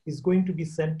forward is going to be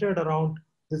centered around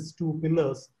these two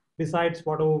pillars, besides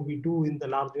whatever we do in the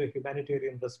larger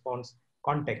humanitarian response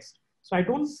context. So I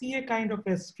don't see a kind of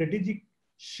a strategic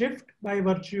shift by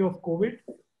virtue of COVID,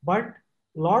 but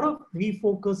a lot of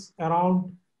refocus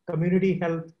around community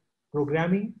health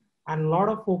programming and a lot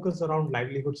of focus around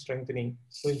livelihood strengthening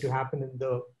going to happen in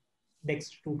the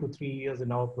next 2 to 3 years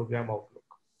in our program outlook.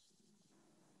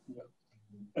 Yeah.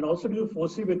 And also, do you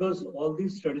foresee, because all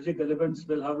these strategic elements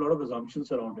will have a lot of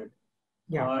assumptions around it.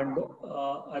 Yeah. And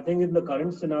I think in the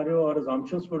current scenario, our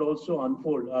assumptions would also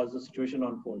unfold as the situation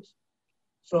unfolds.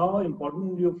 So how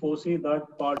important do you foresee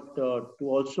that part to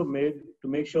also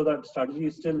make sure that strategy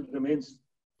still remains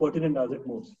pertinent as it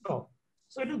moves? Oh.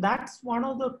 So that's one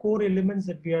of the core elements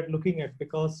that we are looking at,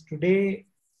 because today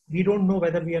we don't know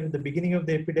whether we are in the beginning of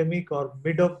the epidemic or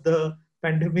mid of the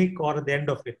pandemic or at the end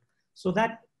of it. So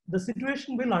that the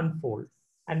situation will unfold,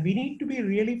 and we need to be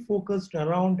really focused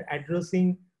around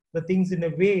addressing the things in a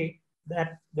way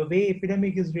that the way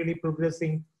epidemic is really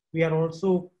progressing, we are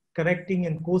also correcting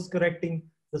and course correcting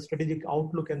the strategic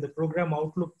outlook and the program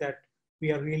outlook that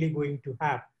we are really going to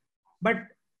have. But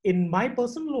in my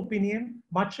personal opinion,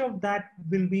 much of that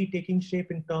will be taking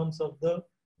shape in terms of the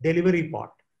delivery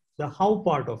part, the how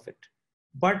part of it.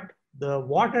 But the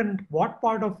what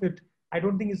part of it, I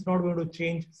don't think is not going to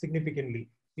change significantly.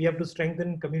 We have to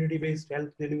strengthen community-based health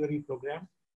delivery program.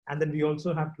 And then we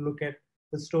also have to look at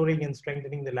restoring and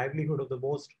strengthening the livelihood of the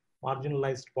most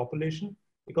marginalized population,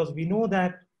 because we know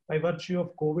that by virtue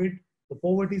of COVID, the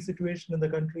poverty situation in the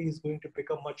country is going to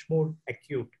become much more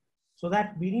acute. So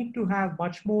that we need to have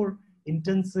much more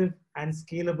intensive and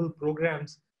scalable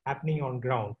programs happening on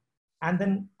ground. And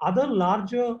then other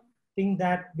larger thing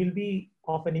that will be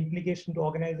of an implication to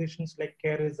organizations like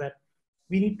CARE is that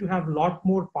we need to have a lot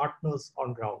more partners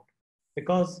on ground,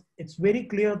 because it's very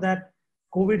clear that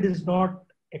COVID is not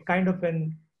a kind of a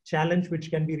challenge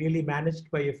which can be really managed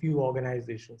by a few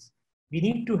organizations. We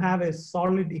need to have a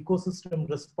solid ecosystem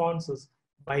responses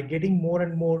by getting more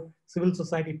and more civil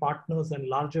society partners and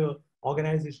larger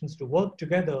organizations to work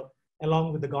together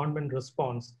along with the government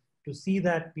response to see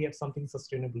that we have something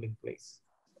sustainable in place.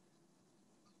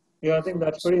 Yeah, I think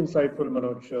that's pretty insightful,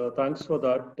 Manoj. Thanks for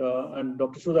that. And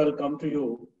Dr. Sood, I'll come to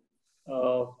you.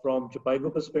 From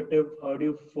Jhpiego perspective, how do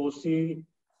you foresee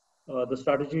the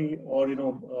strategy or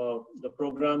the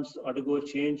programs undergo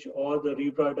change or the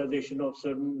reprioritization of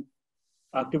certain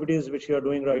activities which you are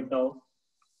doing right now?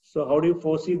 So how do you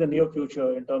foresee the near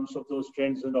future in terms of those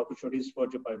trends and opportunities for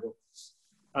Jhpiego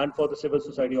and for the civil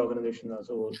society organization as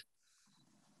a whole?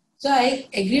 So I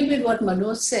agree with what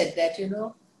Manoj said, that,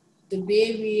 the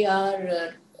way we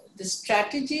are, the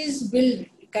strategies will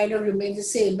kind of remain the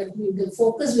same, but the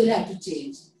focus will have to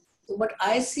change. So what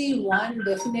I see, one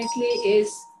definitely is,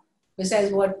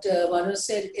 besides what Manoj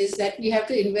said, is that we have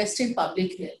to invest in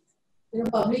public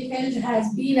health. Public health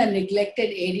has been a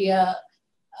neglected area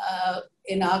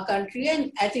in our country,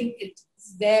 and I think it's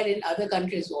there in other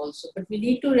countries also. But we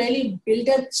need to really build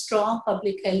a strong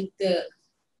public health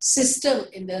system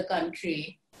in the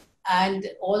country and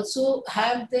also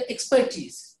have the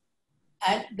expertise.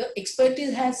 And the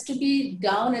expertise has to be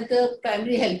down at the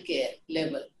primary healthcare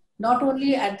level, not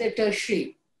only at the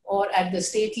tertiary or at the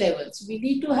state levels. We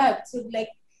need to have,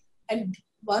 and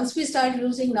once we start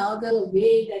using now the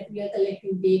way that we are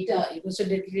collecting data, so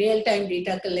the real-time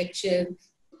data collection,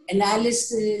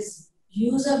 analysis,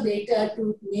 use of data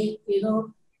to make,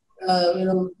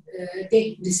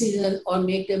 take decisions or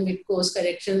make them with course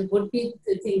correction would be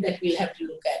the thing that we'll have to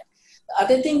look at. The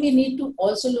other thing we need to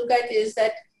also look at is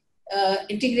that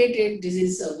integrated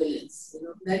disease surveillance,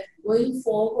 that going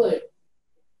forward,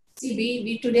 see,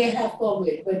 we today have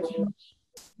COVID, but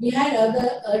we had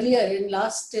earlier in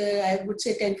last, I would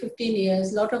say 10, 15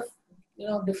 years, a lot of,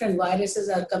 different viruses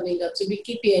are coming up. So we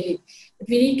keep hearing, but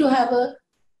we need to have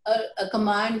a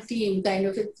command team kind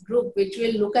of a group which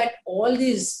will look at all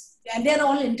these, and they're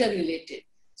all interrelated.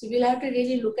 So we'll have to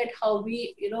really look at how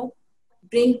we,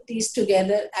 bring these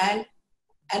together. And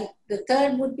the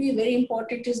third would be very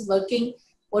important is working,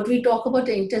 what we talk about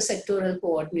the intersectoral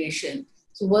coordination.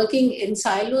 So working in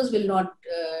silos will not,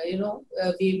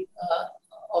 be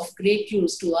of great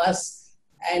use to us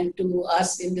and to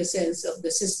us in the sense of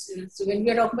the system. So when we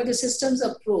are talking about the systems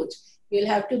approach, we'll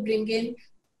have to bring in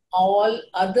all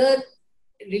other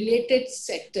related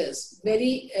sectors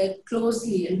very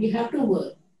closely, and we have to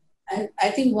work. And I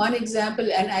think one example,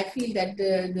 and I feel that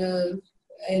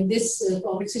in this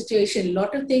COVID situation, a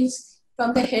lot of things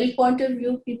from the health point of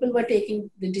view, people were taking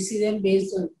the decision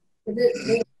based on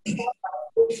the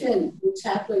situation which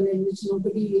happened and which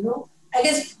nobody, I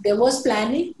guess there was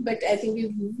planning, but I think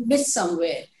we missed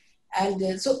somewhere. And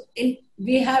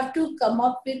we have to come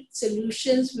up with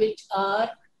solutions which are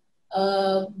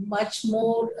much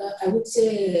more, I would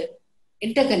say,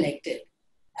 interconnected.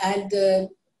 And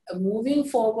moving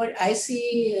forward, I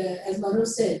see, as Manoj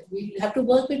said, we have to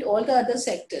work with all the other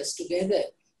sectors together.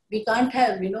 We can't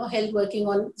have, health working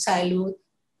on silo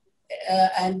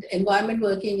and environment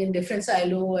working in different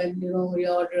silo, and,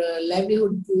 your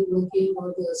livelihood working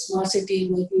or the smart city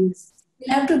working. We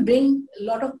have to bring a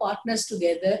lot of partners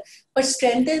together, but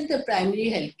strengthen the primary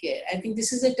healthcare. I think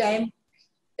this is a time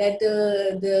that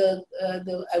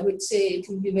I would say it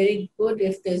will be very good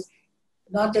if there's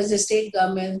not just the state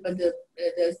government, but the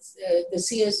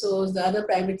CSOs, the other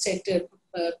private sector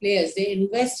players, they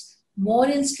invest more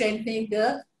in strengthening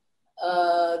the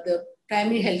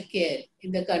primary healthcare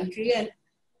in the country. And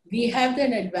we have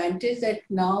an advantage that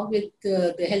now with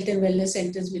the health and wellness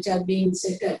centers which are being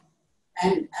set up,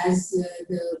 and as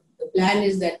the plan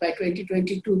is that by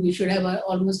 2022, we should have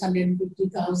almost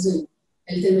 150,000 health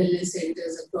and wellness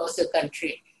centers across the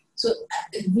country. So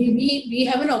we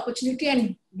have an opportunity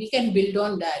and we can build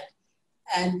on that.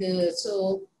 And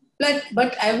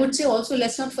but I would say also,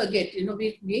 let's not forget,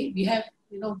 we have,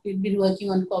 we've been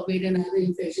working on COVID and other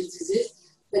infectious diseases,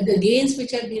 but the gains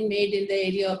which have been made in the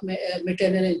area of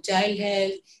maternal and child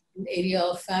health, in the area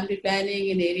of family planning,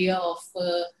 in the area of,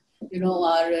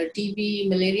 our TB,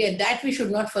 malaria, that we should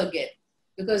not forget,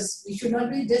 because we should not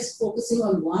be just focusing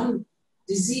on one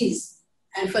disease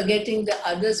and forgetting the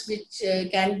others which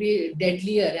can be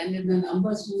deadlier, and the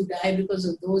numbers who die because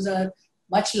of those are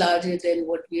much larger than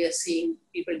what we are seeing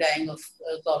people dying of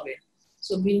COVID.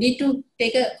 So we need to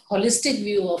take a holistic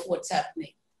view of what's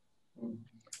happening.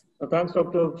 Thanks,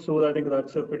 Dr. Sood. I think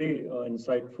that's a pretty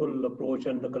insightful approach,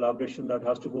 and the collaboration that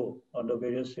has to go under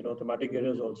various, thematic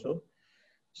areas also.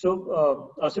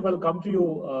 So, Asif, I'll come to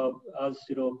you as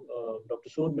Dr.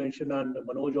 Sood mentioned, and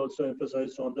Manoj also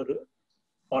emphasized on the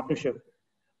partnership.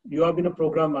 You have been a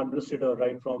program administrator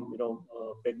right from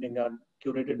beginning and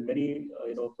curated many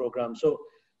programs. So,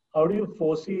 how do you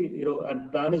foresee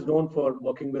and plan is known for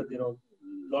working with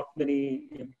lot many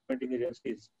implementing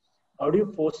agencies. How do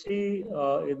you foresee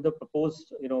in the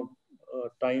proposed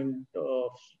time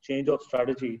of change of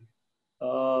strategy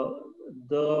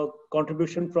the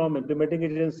contribution from implementing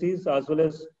agencies as well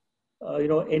as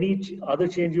any other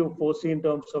change you foresee in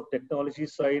terms of technology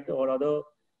side or other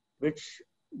which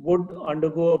would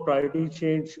undergo a priority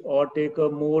change or take a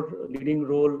more leading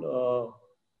role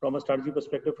from a strategy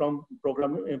perspective from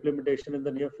program implementation in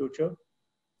the near future?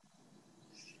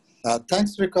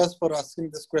 Thanks, Vikas, for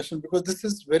asking this question, because this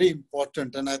is very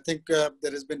important. And I think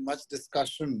there has been much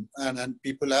discussion and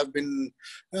people have been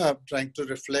trying to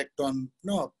reflect on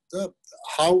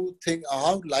how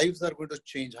lives are going to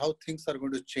change, how things are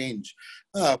going to change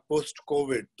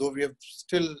post-COVID. Though we have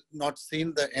still not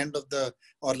seen the end of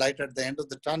or light at the end of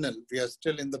the tunnel, we are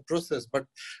still in the process. But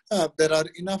there are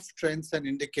enough trends and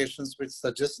indications which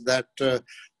suggest that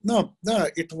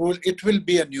it will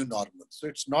be a new normal. So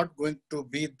it's not going to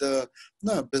be the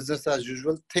business as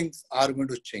usual. Things are going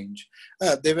to change.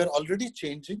 They were already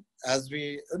changing as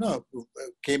we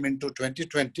came into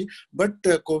 2020, but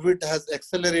COVID has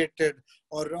accelerated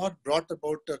or brought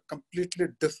about a completely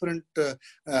different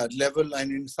level,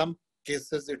 and in some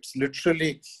cases it's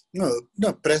literally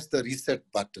press the reset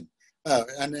button.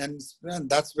 And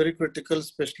that's very critical,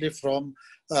 especially from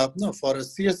for a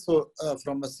CSO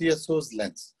from a CSO's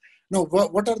lens. Now,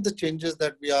 what are the changes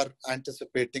that we are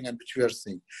anticipating and which we are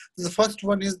seeing? The first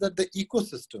one is that the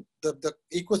ecosystem, the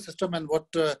ecosystem, and what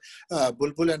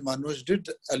Bulbul and Manoj did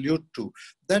allude to,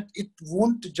 that it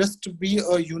won't just be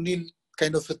a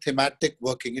kind of a thematic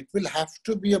working. It will have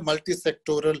to be a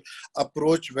multi-sectoral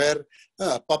approach where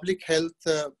public health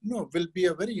will be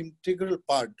a very integral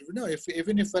part.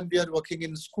 Even if when we are working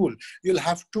in school, you'll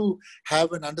have to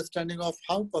have an understanding of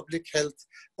how public health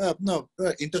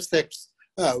intersects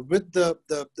with the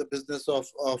business of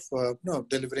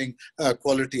delivering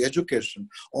quality education.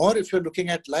 Or if you're looking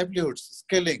at livelihoods,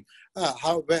 skilling,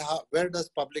 where does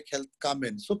public health come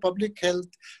in? So public health,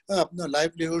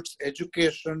 livelihoods,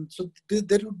 education. So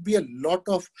there would be a lot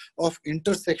of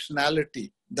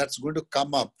intersectionality that's going to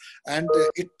come up, and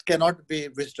it cannot be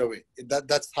wished away.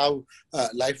 That's how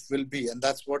life will be, and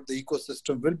that's what the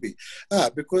ecosystem will be.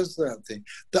 Because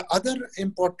the other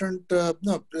important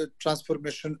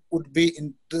transformation would be,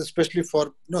 especially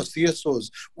for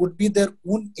CSOs, would be their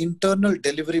own internal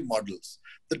delivery models.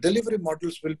 The delivery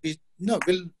models will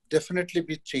definitely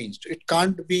be changed. It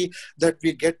can't be that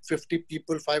we get 50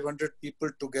 people, 500 people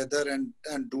together and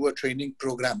do a training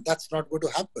program. That's not going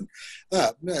to happen,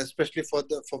 especially for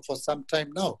some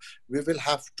time now. We will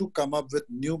have to come up with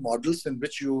new models in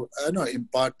which you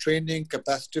impart training,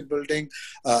 capacity building,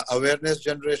 awareness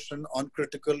generation on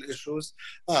critical issues.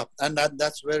 And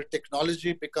that's where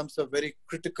technology becomes a very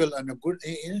critical and a good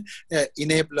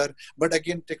enabler. But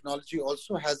again, technology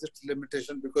also has its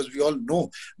limitation, because we all know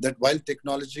that while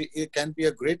technology it can be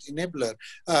a great enabler,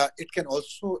 it can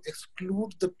also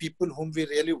exclude the people whom we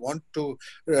really want to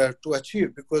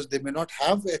achieve, because they may not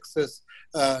have access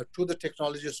to the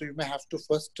technology. So you may have to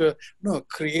first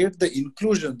create the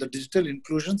inclusion. The digital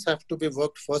inclusions have to be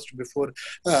worked first before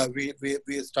we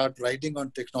start riding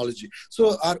on technology.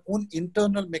 So our own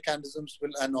internal mechanisms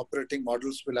and operating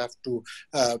models will have to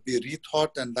be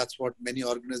rethought, and that's what many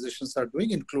organizations are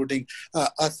doing, including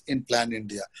us in Plan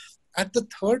India. At the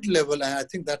third level, and I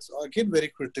think that's again very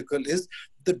critical, is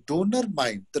the donor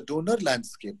mind, the donor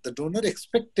landscape, the donor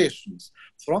expectations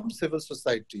from civil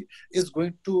society is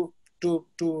going to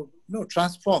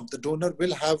transform. The donor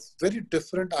will have very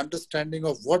different understanding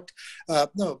of what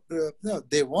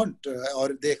they want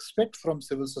or they expect from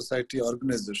civil society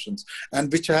organizations,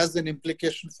 and which has an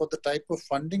implication for the type of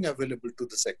funding available to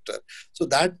the sector. So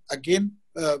that again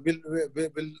there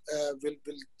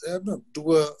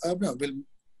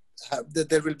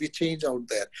will be change out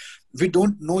there. We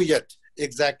don't know yet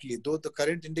exactly, though the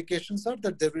current indications are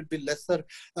that there will be lesser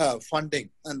funding,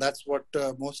 and that's what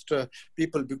most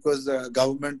people, because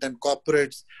government and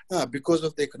corporates, because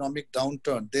of the economic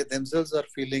downturn, they themselves are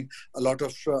feeling a lot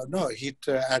of heat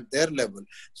at their level.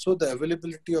 So the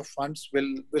availability of funds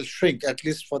will shrink, at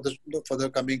least for the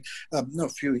coming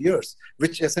few years,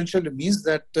 which essentially means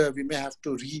that we may have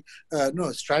to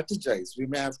strategize. We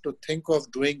may have to think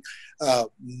of doing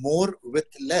more with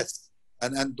less.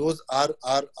 And those are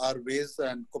ways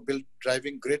and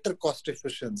driving greater cost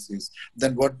efficiencies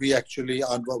than what we actually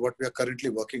are, what we are currently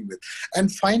working with.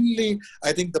 And finally,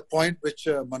 I think the point which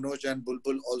Manoj and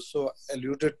Bulbul also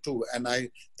alluded to, and I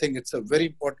think it's a very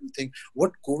important thing,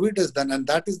 what COVID has done, and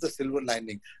that is the silver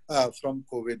lining from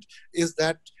COVID, is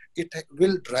that it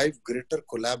will drive greater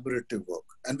collaborative work.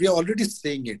 And we are already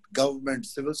seeing it. Government,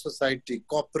 civil society,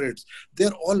 corporates,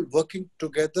 they're all working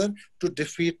together to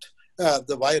defeat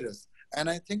the virus. And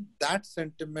I think that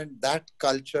sentiment, that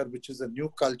culture, which is a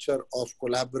new culture of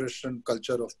collaboration,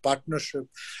 culture of partnership,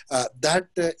 that,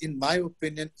 in my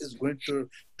opinion, is going to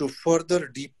further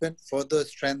deepen, further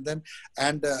strengthen.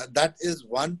 And that is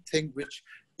one thing which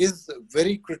is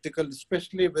very critical,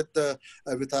 especially with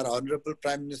our Honorable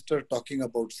Prime Minister talking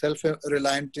about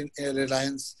self-reliant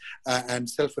reliance and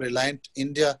self-reliant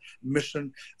India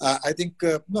mission. I think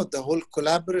the whole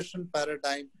collaboration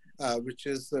paradigm, which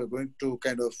is going to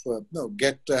kind of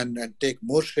get and take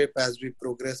more shape as we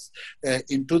progress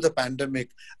into the pandemic.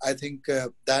 I think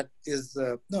that is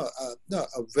a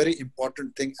very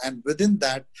important thing. And within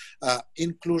that,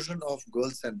 inclusion of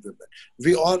girls and women.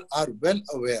 We all are well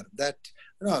aware that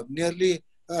nearly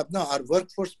our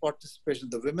workforce participation,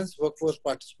 the women's workforce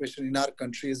participation in our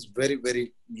country is very,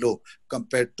 very low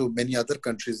compared to many other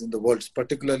countries in the world,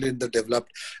 particularly in the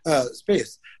developed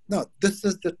space. Now, this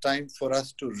is the time for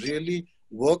us to really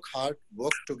work hard,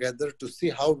 work together to see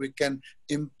how we can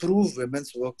improve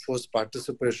women's workforce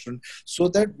participation so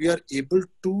that we are able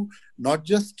to not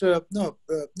just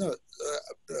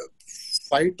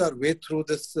fight our way through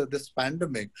this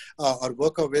pandemic or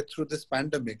work our way through this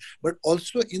pandemic, but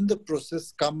also in the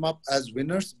process come up as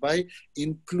winners by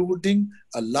including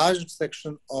a large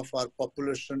section of our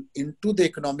population into the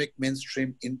economic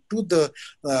mainstream, into the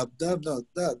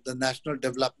national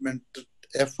development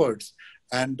efforts,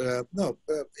 and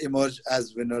emerge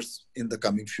as winners in the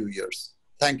coming few years.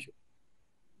 Thank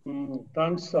you.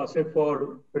 Thanks, Asif,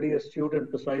 for pretty astute and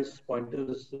precise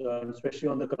pointers, especially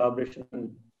on the collaboration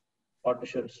and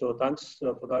partnerships. So thanks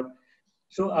for that.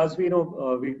 So as we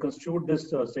we conclude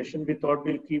this session, we thought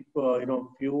we'll keep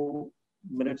few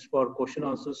minutes for question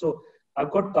answers. So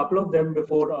I've got a couple of them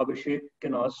before Abhishek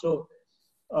can ask. So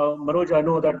Manoj, I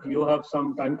know that you have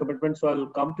some time commitment, so I'll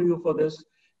come to you for this.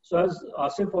 So as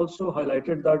Asif also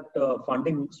highlighted that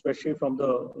funding, especially from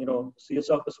the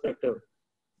CSR perspective,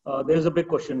 there's a big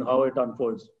question how it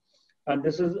unfolds. And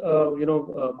this is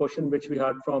a question which we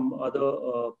had from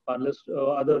other panelists,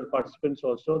 other participants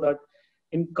also, that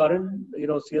in current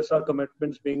CSR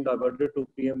commitments being diverted to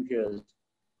PM cares,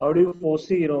 how do you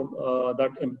foresee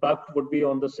that impact would be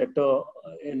on the sector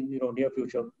in near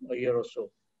future, a year or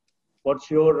so?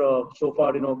 What's your so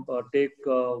far take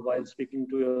while speaking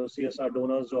to your CSR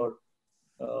donors, or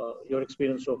your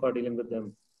experience so far dealing with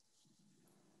them?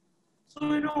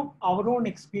 So, our own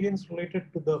experience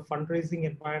related to the fundraising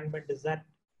environment is that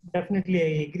definitely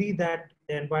I agree that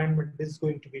the environment is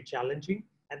going to be challenging,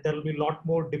 and there will be a lot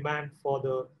more demand for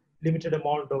the limited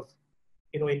amount of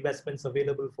investments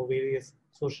available for various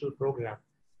social programs.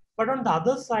 But on the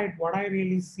other side, what I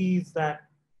really see is that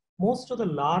most of the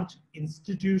large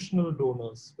institutional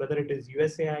donors, whether it is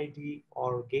USAID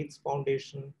or Gates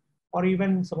Foundation, or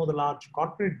even some of the large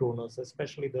corporate donors,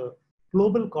 especially the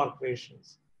global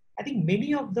corporations, I think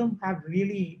many of them have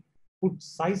really put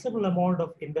sizable amount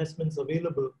of investments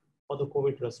available for the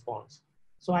COVID response.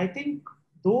 So I think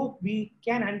though we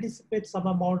can anticipate some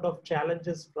amount of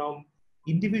challenges from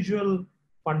individual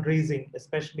fundraising,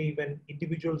 especially when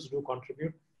individuals do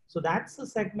contribute. So that's a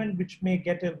segment which may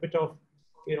get a bit of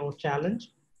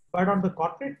challenge. But on the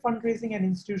corporate fundraising and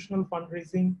institutional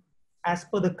fundraising, as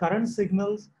per the current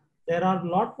signals, there are a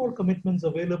lot more commitments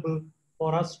available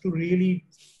for us to really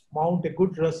mount a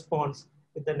good response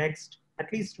in the next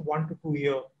at least 1 to 2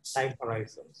 year time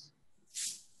horizons.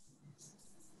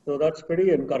 So that's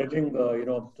pretty encouraging,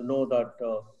 to know that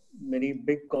many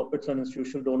big corporates and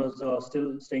institutional donors are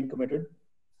still staying committed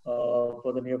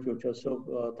for the near future.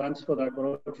 So thanks for that,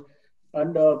 Manoj.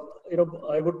 And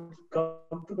I would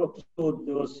come to Dr. Sood.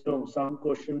 There was some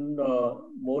question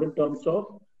more in terms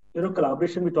of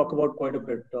collaboration. We talk about quite a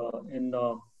bit in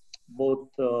both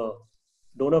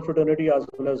donor fraternity as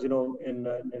well as in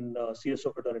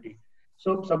CSO fraternity.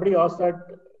 So somebody asked that,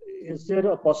 is there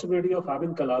a possibility of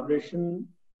having collaboration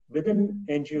within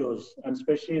NGOs, and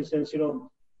especially since the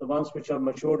ones which are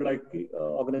matured like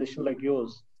organizations like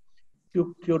yours,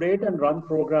 to curate and run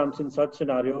programs in such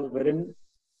scenarios wherein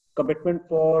commitment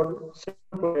for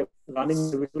running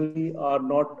individually are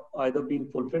not either being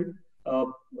fulfilled,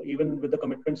 even with the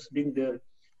commitments being there.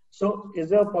 So is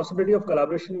there a possibility of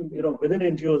collaboration, within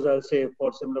NGOs, I'll say,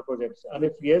 for similar projects? And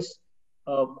if yes,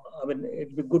 I mean,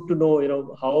 it'd be good to know,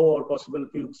 how or possible a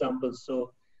few examples.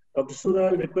 So, Dr. Sood,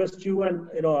 I'll request you, and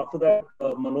after that,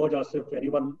 Manoj, Asif,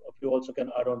 anyone of you also can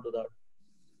add on to that.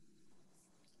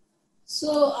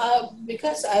 So,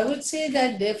 because I would say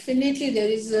that definitely there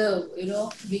is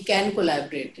we can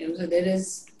collaborate. So there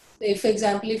is, if for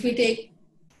example, if we take,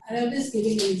 and I'm just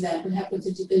giving an example,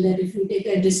 hypothetical, that if you take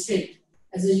a district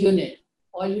as a unit,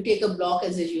 or you take a block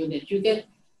as a unit, you can,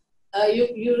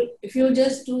 if you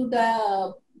just do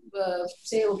the,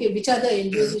 say, okay, which are the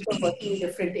NGOs which are working in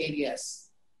different areas.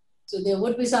 So there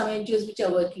would be some NGOs which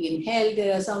are working in health,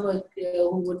 there are some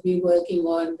who would be working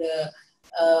on the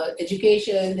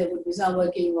education, there would be some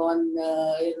working on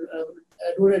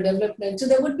rural development. So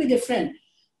there would be different.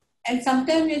 And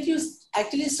sometimes if you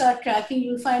actually start tracking,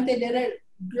 you'll find that there are a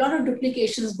lot of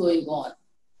duplications going on.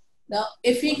 Now,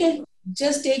 if we can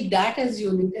just take that as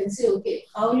unit and say, okay,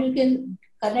 how you can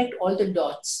connect all the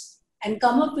dots and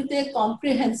come up with a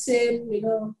comprehensive,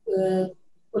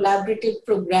 collaborative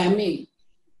programming,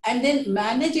 and then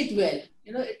manage it well.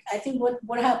 I think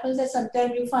what happens is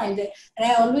sometimes you find that,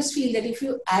 and I always feel that if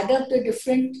you add up the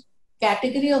different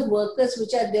category of workers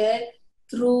which are there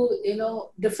through,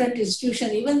 different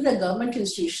institutions, even the government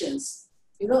institutions,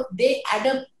 they add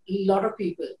up a lot of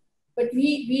people. But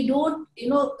we don't,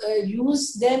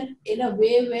 use them in a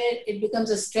way where it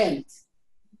becomes a strength.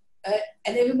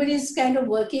 And everybody is kind of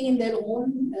working in their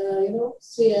own,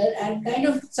 sphere, and kind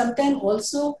of sometimes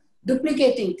also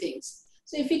duplicating things.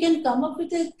 So if we can come up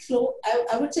with a flow,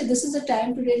 I would say this is a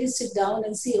time to really sit down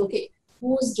and see, okay,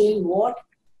 who is doing what?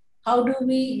 How do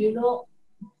we,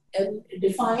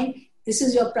 define, this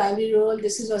is your primary role,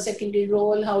 this is your secondary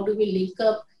role, how do we link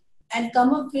up and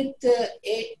come up with,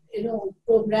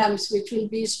 programs which will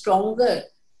be stronger,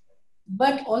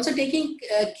 but also taking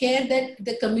care that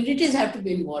the communities have to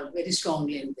be involved very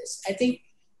strongly in this. I think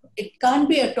it can't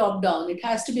be a top-down, it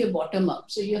has to be a bottom-up.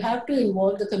 So you have to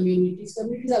involve the communities.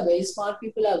 Communities are very smart,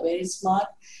 people are very smart.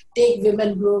 Take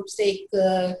women groups, take,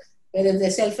 whether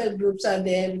the self-help groups are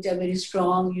there, which are very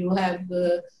strong. You have,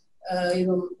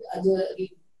 other,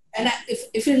 and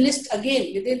if you list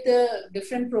again, within the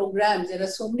different programs, there are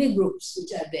so many groups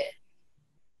which are there.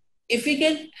 If we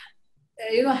can,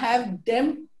 have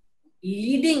them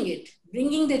leading it,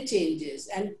 bringing the changes,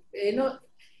 and,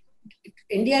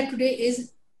 India today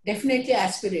is definitely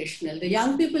aspirational. The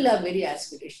young people are very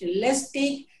aspirational. Let's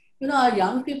take, our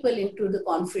young people into the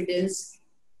confidence,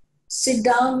 sit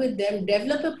down with them,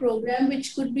 develop a program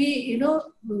which could be,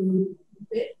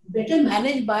 better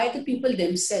managed by the people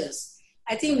themselves.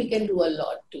 I think we can do a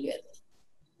lot together.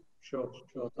 Sure.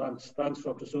 Thanks,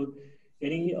 Dr. Sood.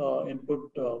 Any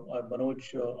input, Manoj,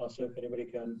 Asif, if anybody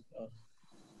can?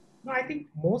 No, I think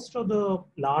most of the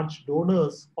large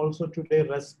donors also today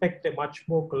respect a much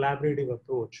more collaborative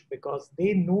approach, because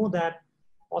they know that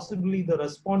possibly the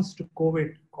response to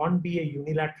COVID can't be a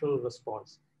unilateral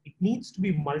response. It needs to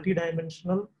be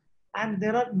multidimensional, and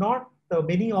there are not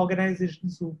many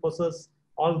organizations who possess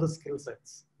all the skill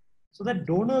sets. So that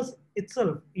donors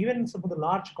itself, even some of the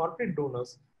large corporate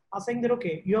donors, are saying that,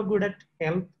 okay, you're good at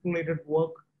health related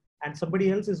work and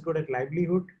somebody else is good at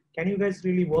livelihood. Can you guys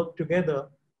really work together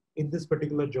in this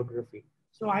particular geography?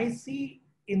 So I see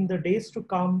in the days to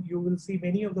come, you will see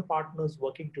many of the partners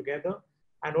working together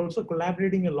and also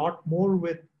collaborating a lot more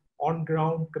with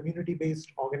on-ground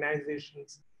community-based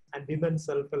organizations and women's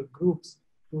self-help groups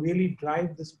to really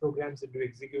drive these programs into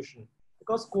execution.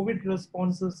 Because COVID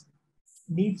responses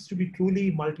needs to be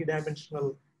truly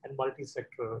multidimensional and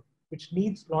multi-sectoral, which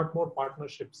needs a lot more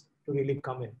partnerships to really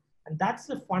come in. And that's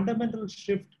the fundamental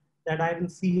shift that I will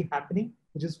see happening,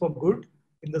 which is for good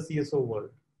in the CSO world.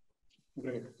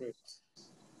 Great.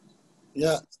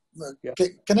 Yeah.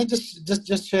 Can I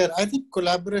just share? I think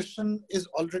collaboration is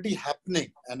already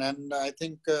happening, and I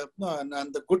think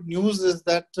and the good news is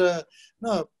that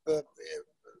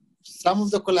some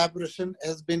of the collaboration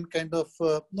has been kind of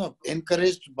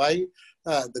encouraged by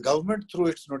the government through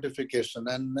its notification.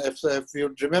 And if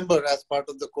you remember, as part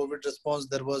of the COVID response,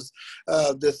 there was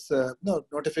this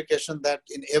notification that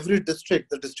in every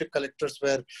district, the district collectors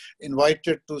were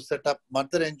invited to set up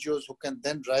mother NGOs who can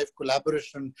then drive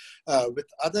collaboration with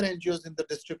other NGOs in the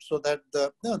district, so that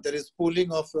there is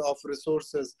pooling of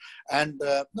resources, and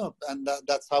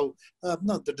that's how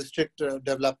the district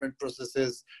development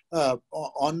processes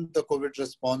on the COVID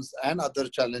response and other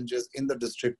challenges in the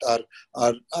district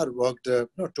are worked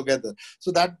together.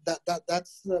 So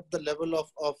that's the level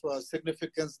of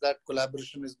significance that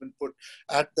collaboration has been put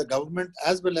at the government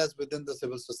as well as within the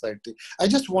civil society. I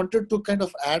just wanted to kind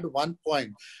of add one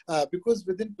point because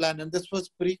within plan, and this was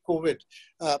pre-COVID,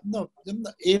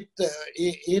 eight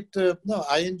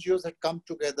INGOs had come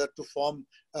together to form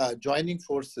joining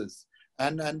forces.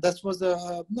 And this was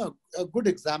a good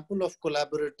example of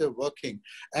collaborative working.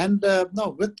 And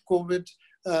now with COVID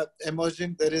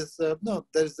emerging, there is a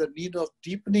need of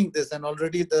deepening this, and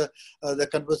already the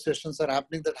conversations are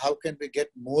happening that how can we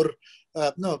get more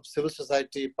civil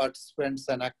society participants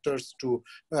and actors to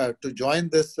join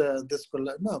this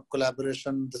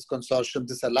collaboration, this consortium,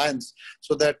 this alliance,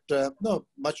 so that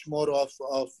much more of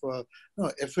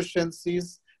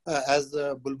efficiencies. As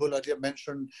Bulbul earlier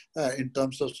mentioned, in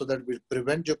terms of so that we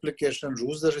prevent duplication,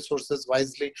 use the resources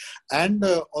wisely, and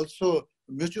also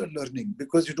mutual learning,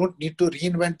 because you don't need to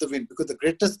reinvent the wheel. Because the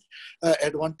greatest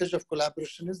advantage of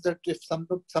collaboration is that if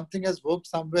something has worked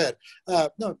somewhere,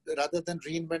 rather than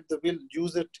reinvent the wheel,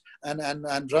 use it and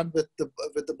run with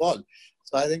the ball.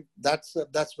 So I think that's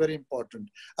very important.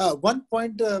 One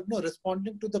point,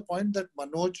 responding to the point that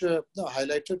Manoj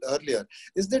highlighted earlier,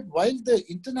 is that while the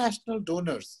international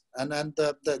donors and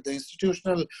the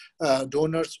institutional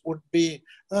donors would be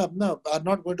are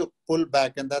not going to pull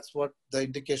back, and that's what the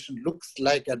indication looks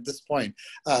like at this point,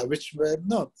 which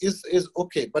is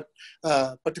okay, but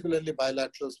particularly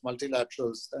bilaterals,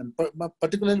 multilaterals, and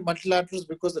particularly multilaterals,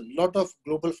 because a lot of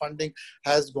global funding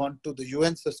has gone to the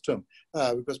UN system,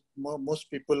 because most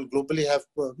people globally have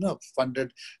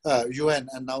funded UN,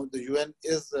 and now the UN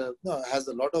has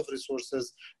a lot of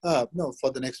resources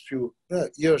for the next few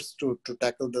years to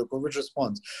tackle the COVID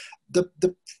response.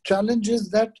 The challenge is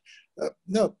that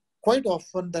quite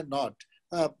often than not,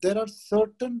 there are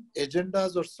certain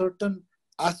agendas or certain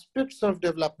aspects of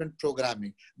development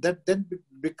programming that then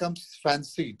becomes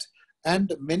fancied,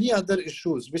 and many other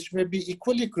issues which may be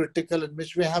equally critical and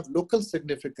which may have local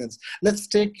significance. Let's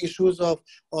take issues of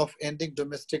ending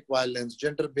domestic violence,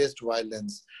 gender-based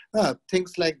violence,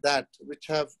 things like that, which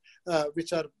are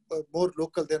more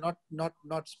local. They're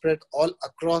not spread all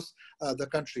across the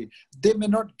country. They may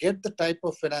not get the type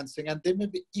of financing, and they may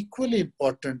be equally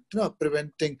important,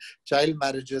 preventing child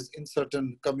marriages in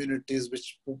certain communities,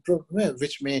 which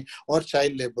may, or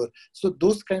child labor. So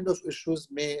those kind of issues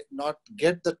may not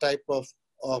get the type of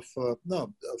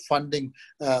funding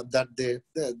that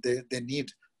they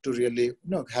need to really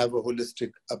have a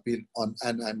holistic appeal on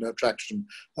and attraction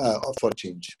for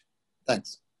change.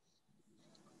 Thanks.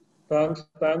 Thanks,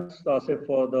 Asif,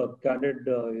 for the candid,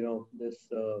 this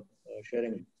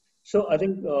sharing. So I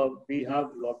think we have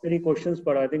many questions,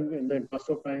 but I think in the interest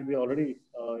of time, we already,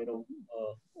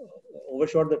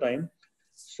 overshot the time.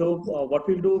 So what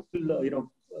we'll do,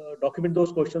 we'll, document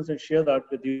those questions and share that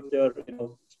with you. They're,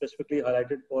 specifically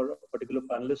highlighted for a particular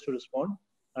panelist to respond,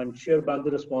 and share back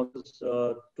the responses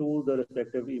to the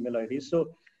respective email IDs.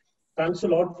 So thanks a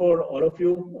lot for all of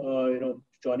you,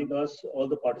 joining us, all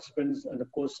the participants, and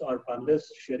of course our panelists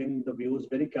sharing the views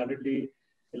very candidly,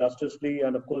 illustriously,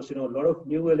 and of course, a lot of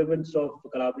new elements of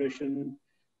collaboration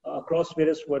across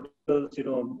various verticals,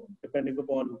 depending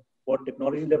upon what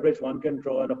technology leverage one can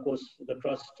draw, and of course the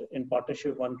trust in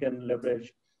partnership one can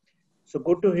leverage. So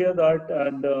good to hear that,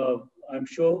 and I'm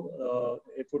sure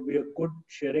it would be a good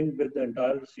sharing with the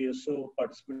entire CSO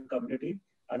participant community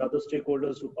and other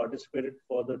stakeholders who participated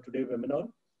for the today webinar.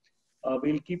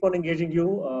 We'll keep on engaging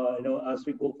you, as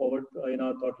we go forward in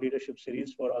our thought leadership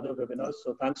series for other webinars.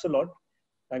 So thanks a lot.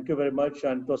 Thank you very much.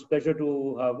 And it was a pleasure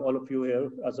to have all of you here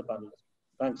as a panelist.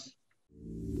 Thanks.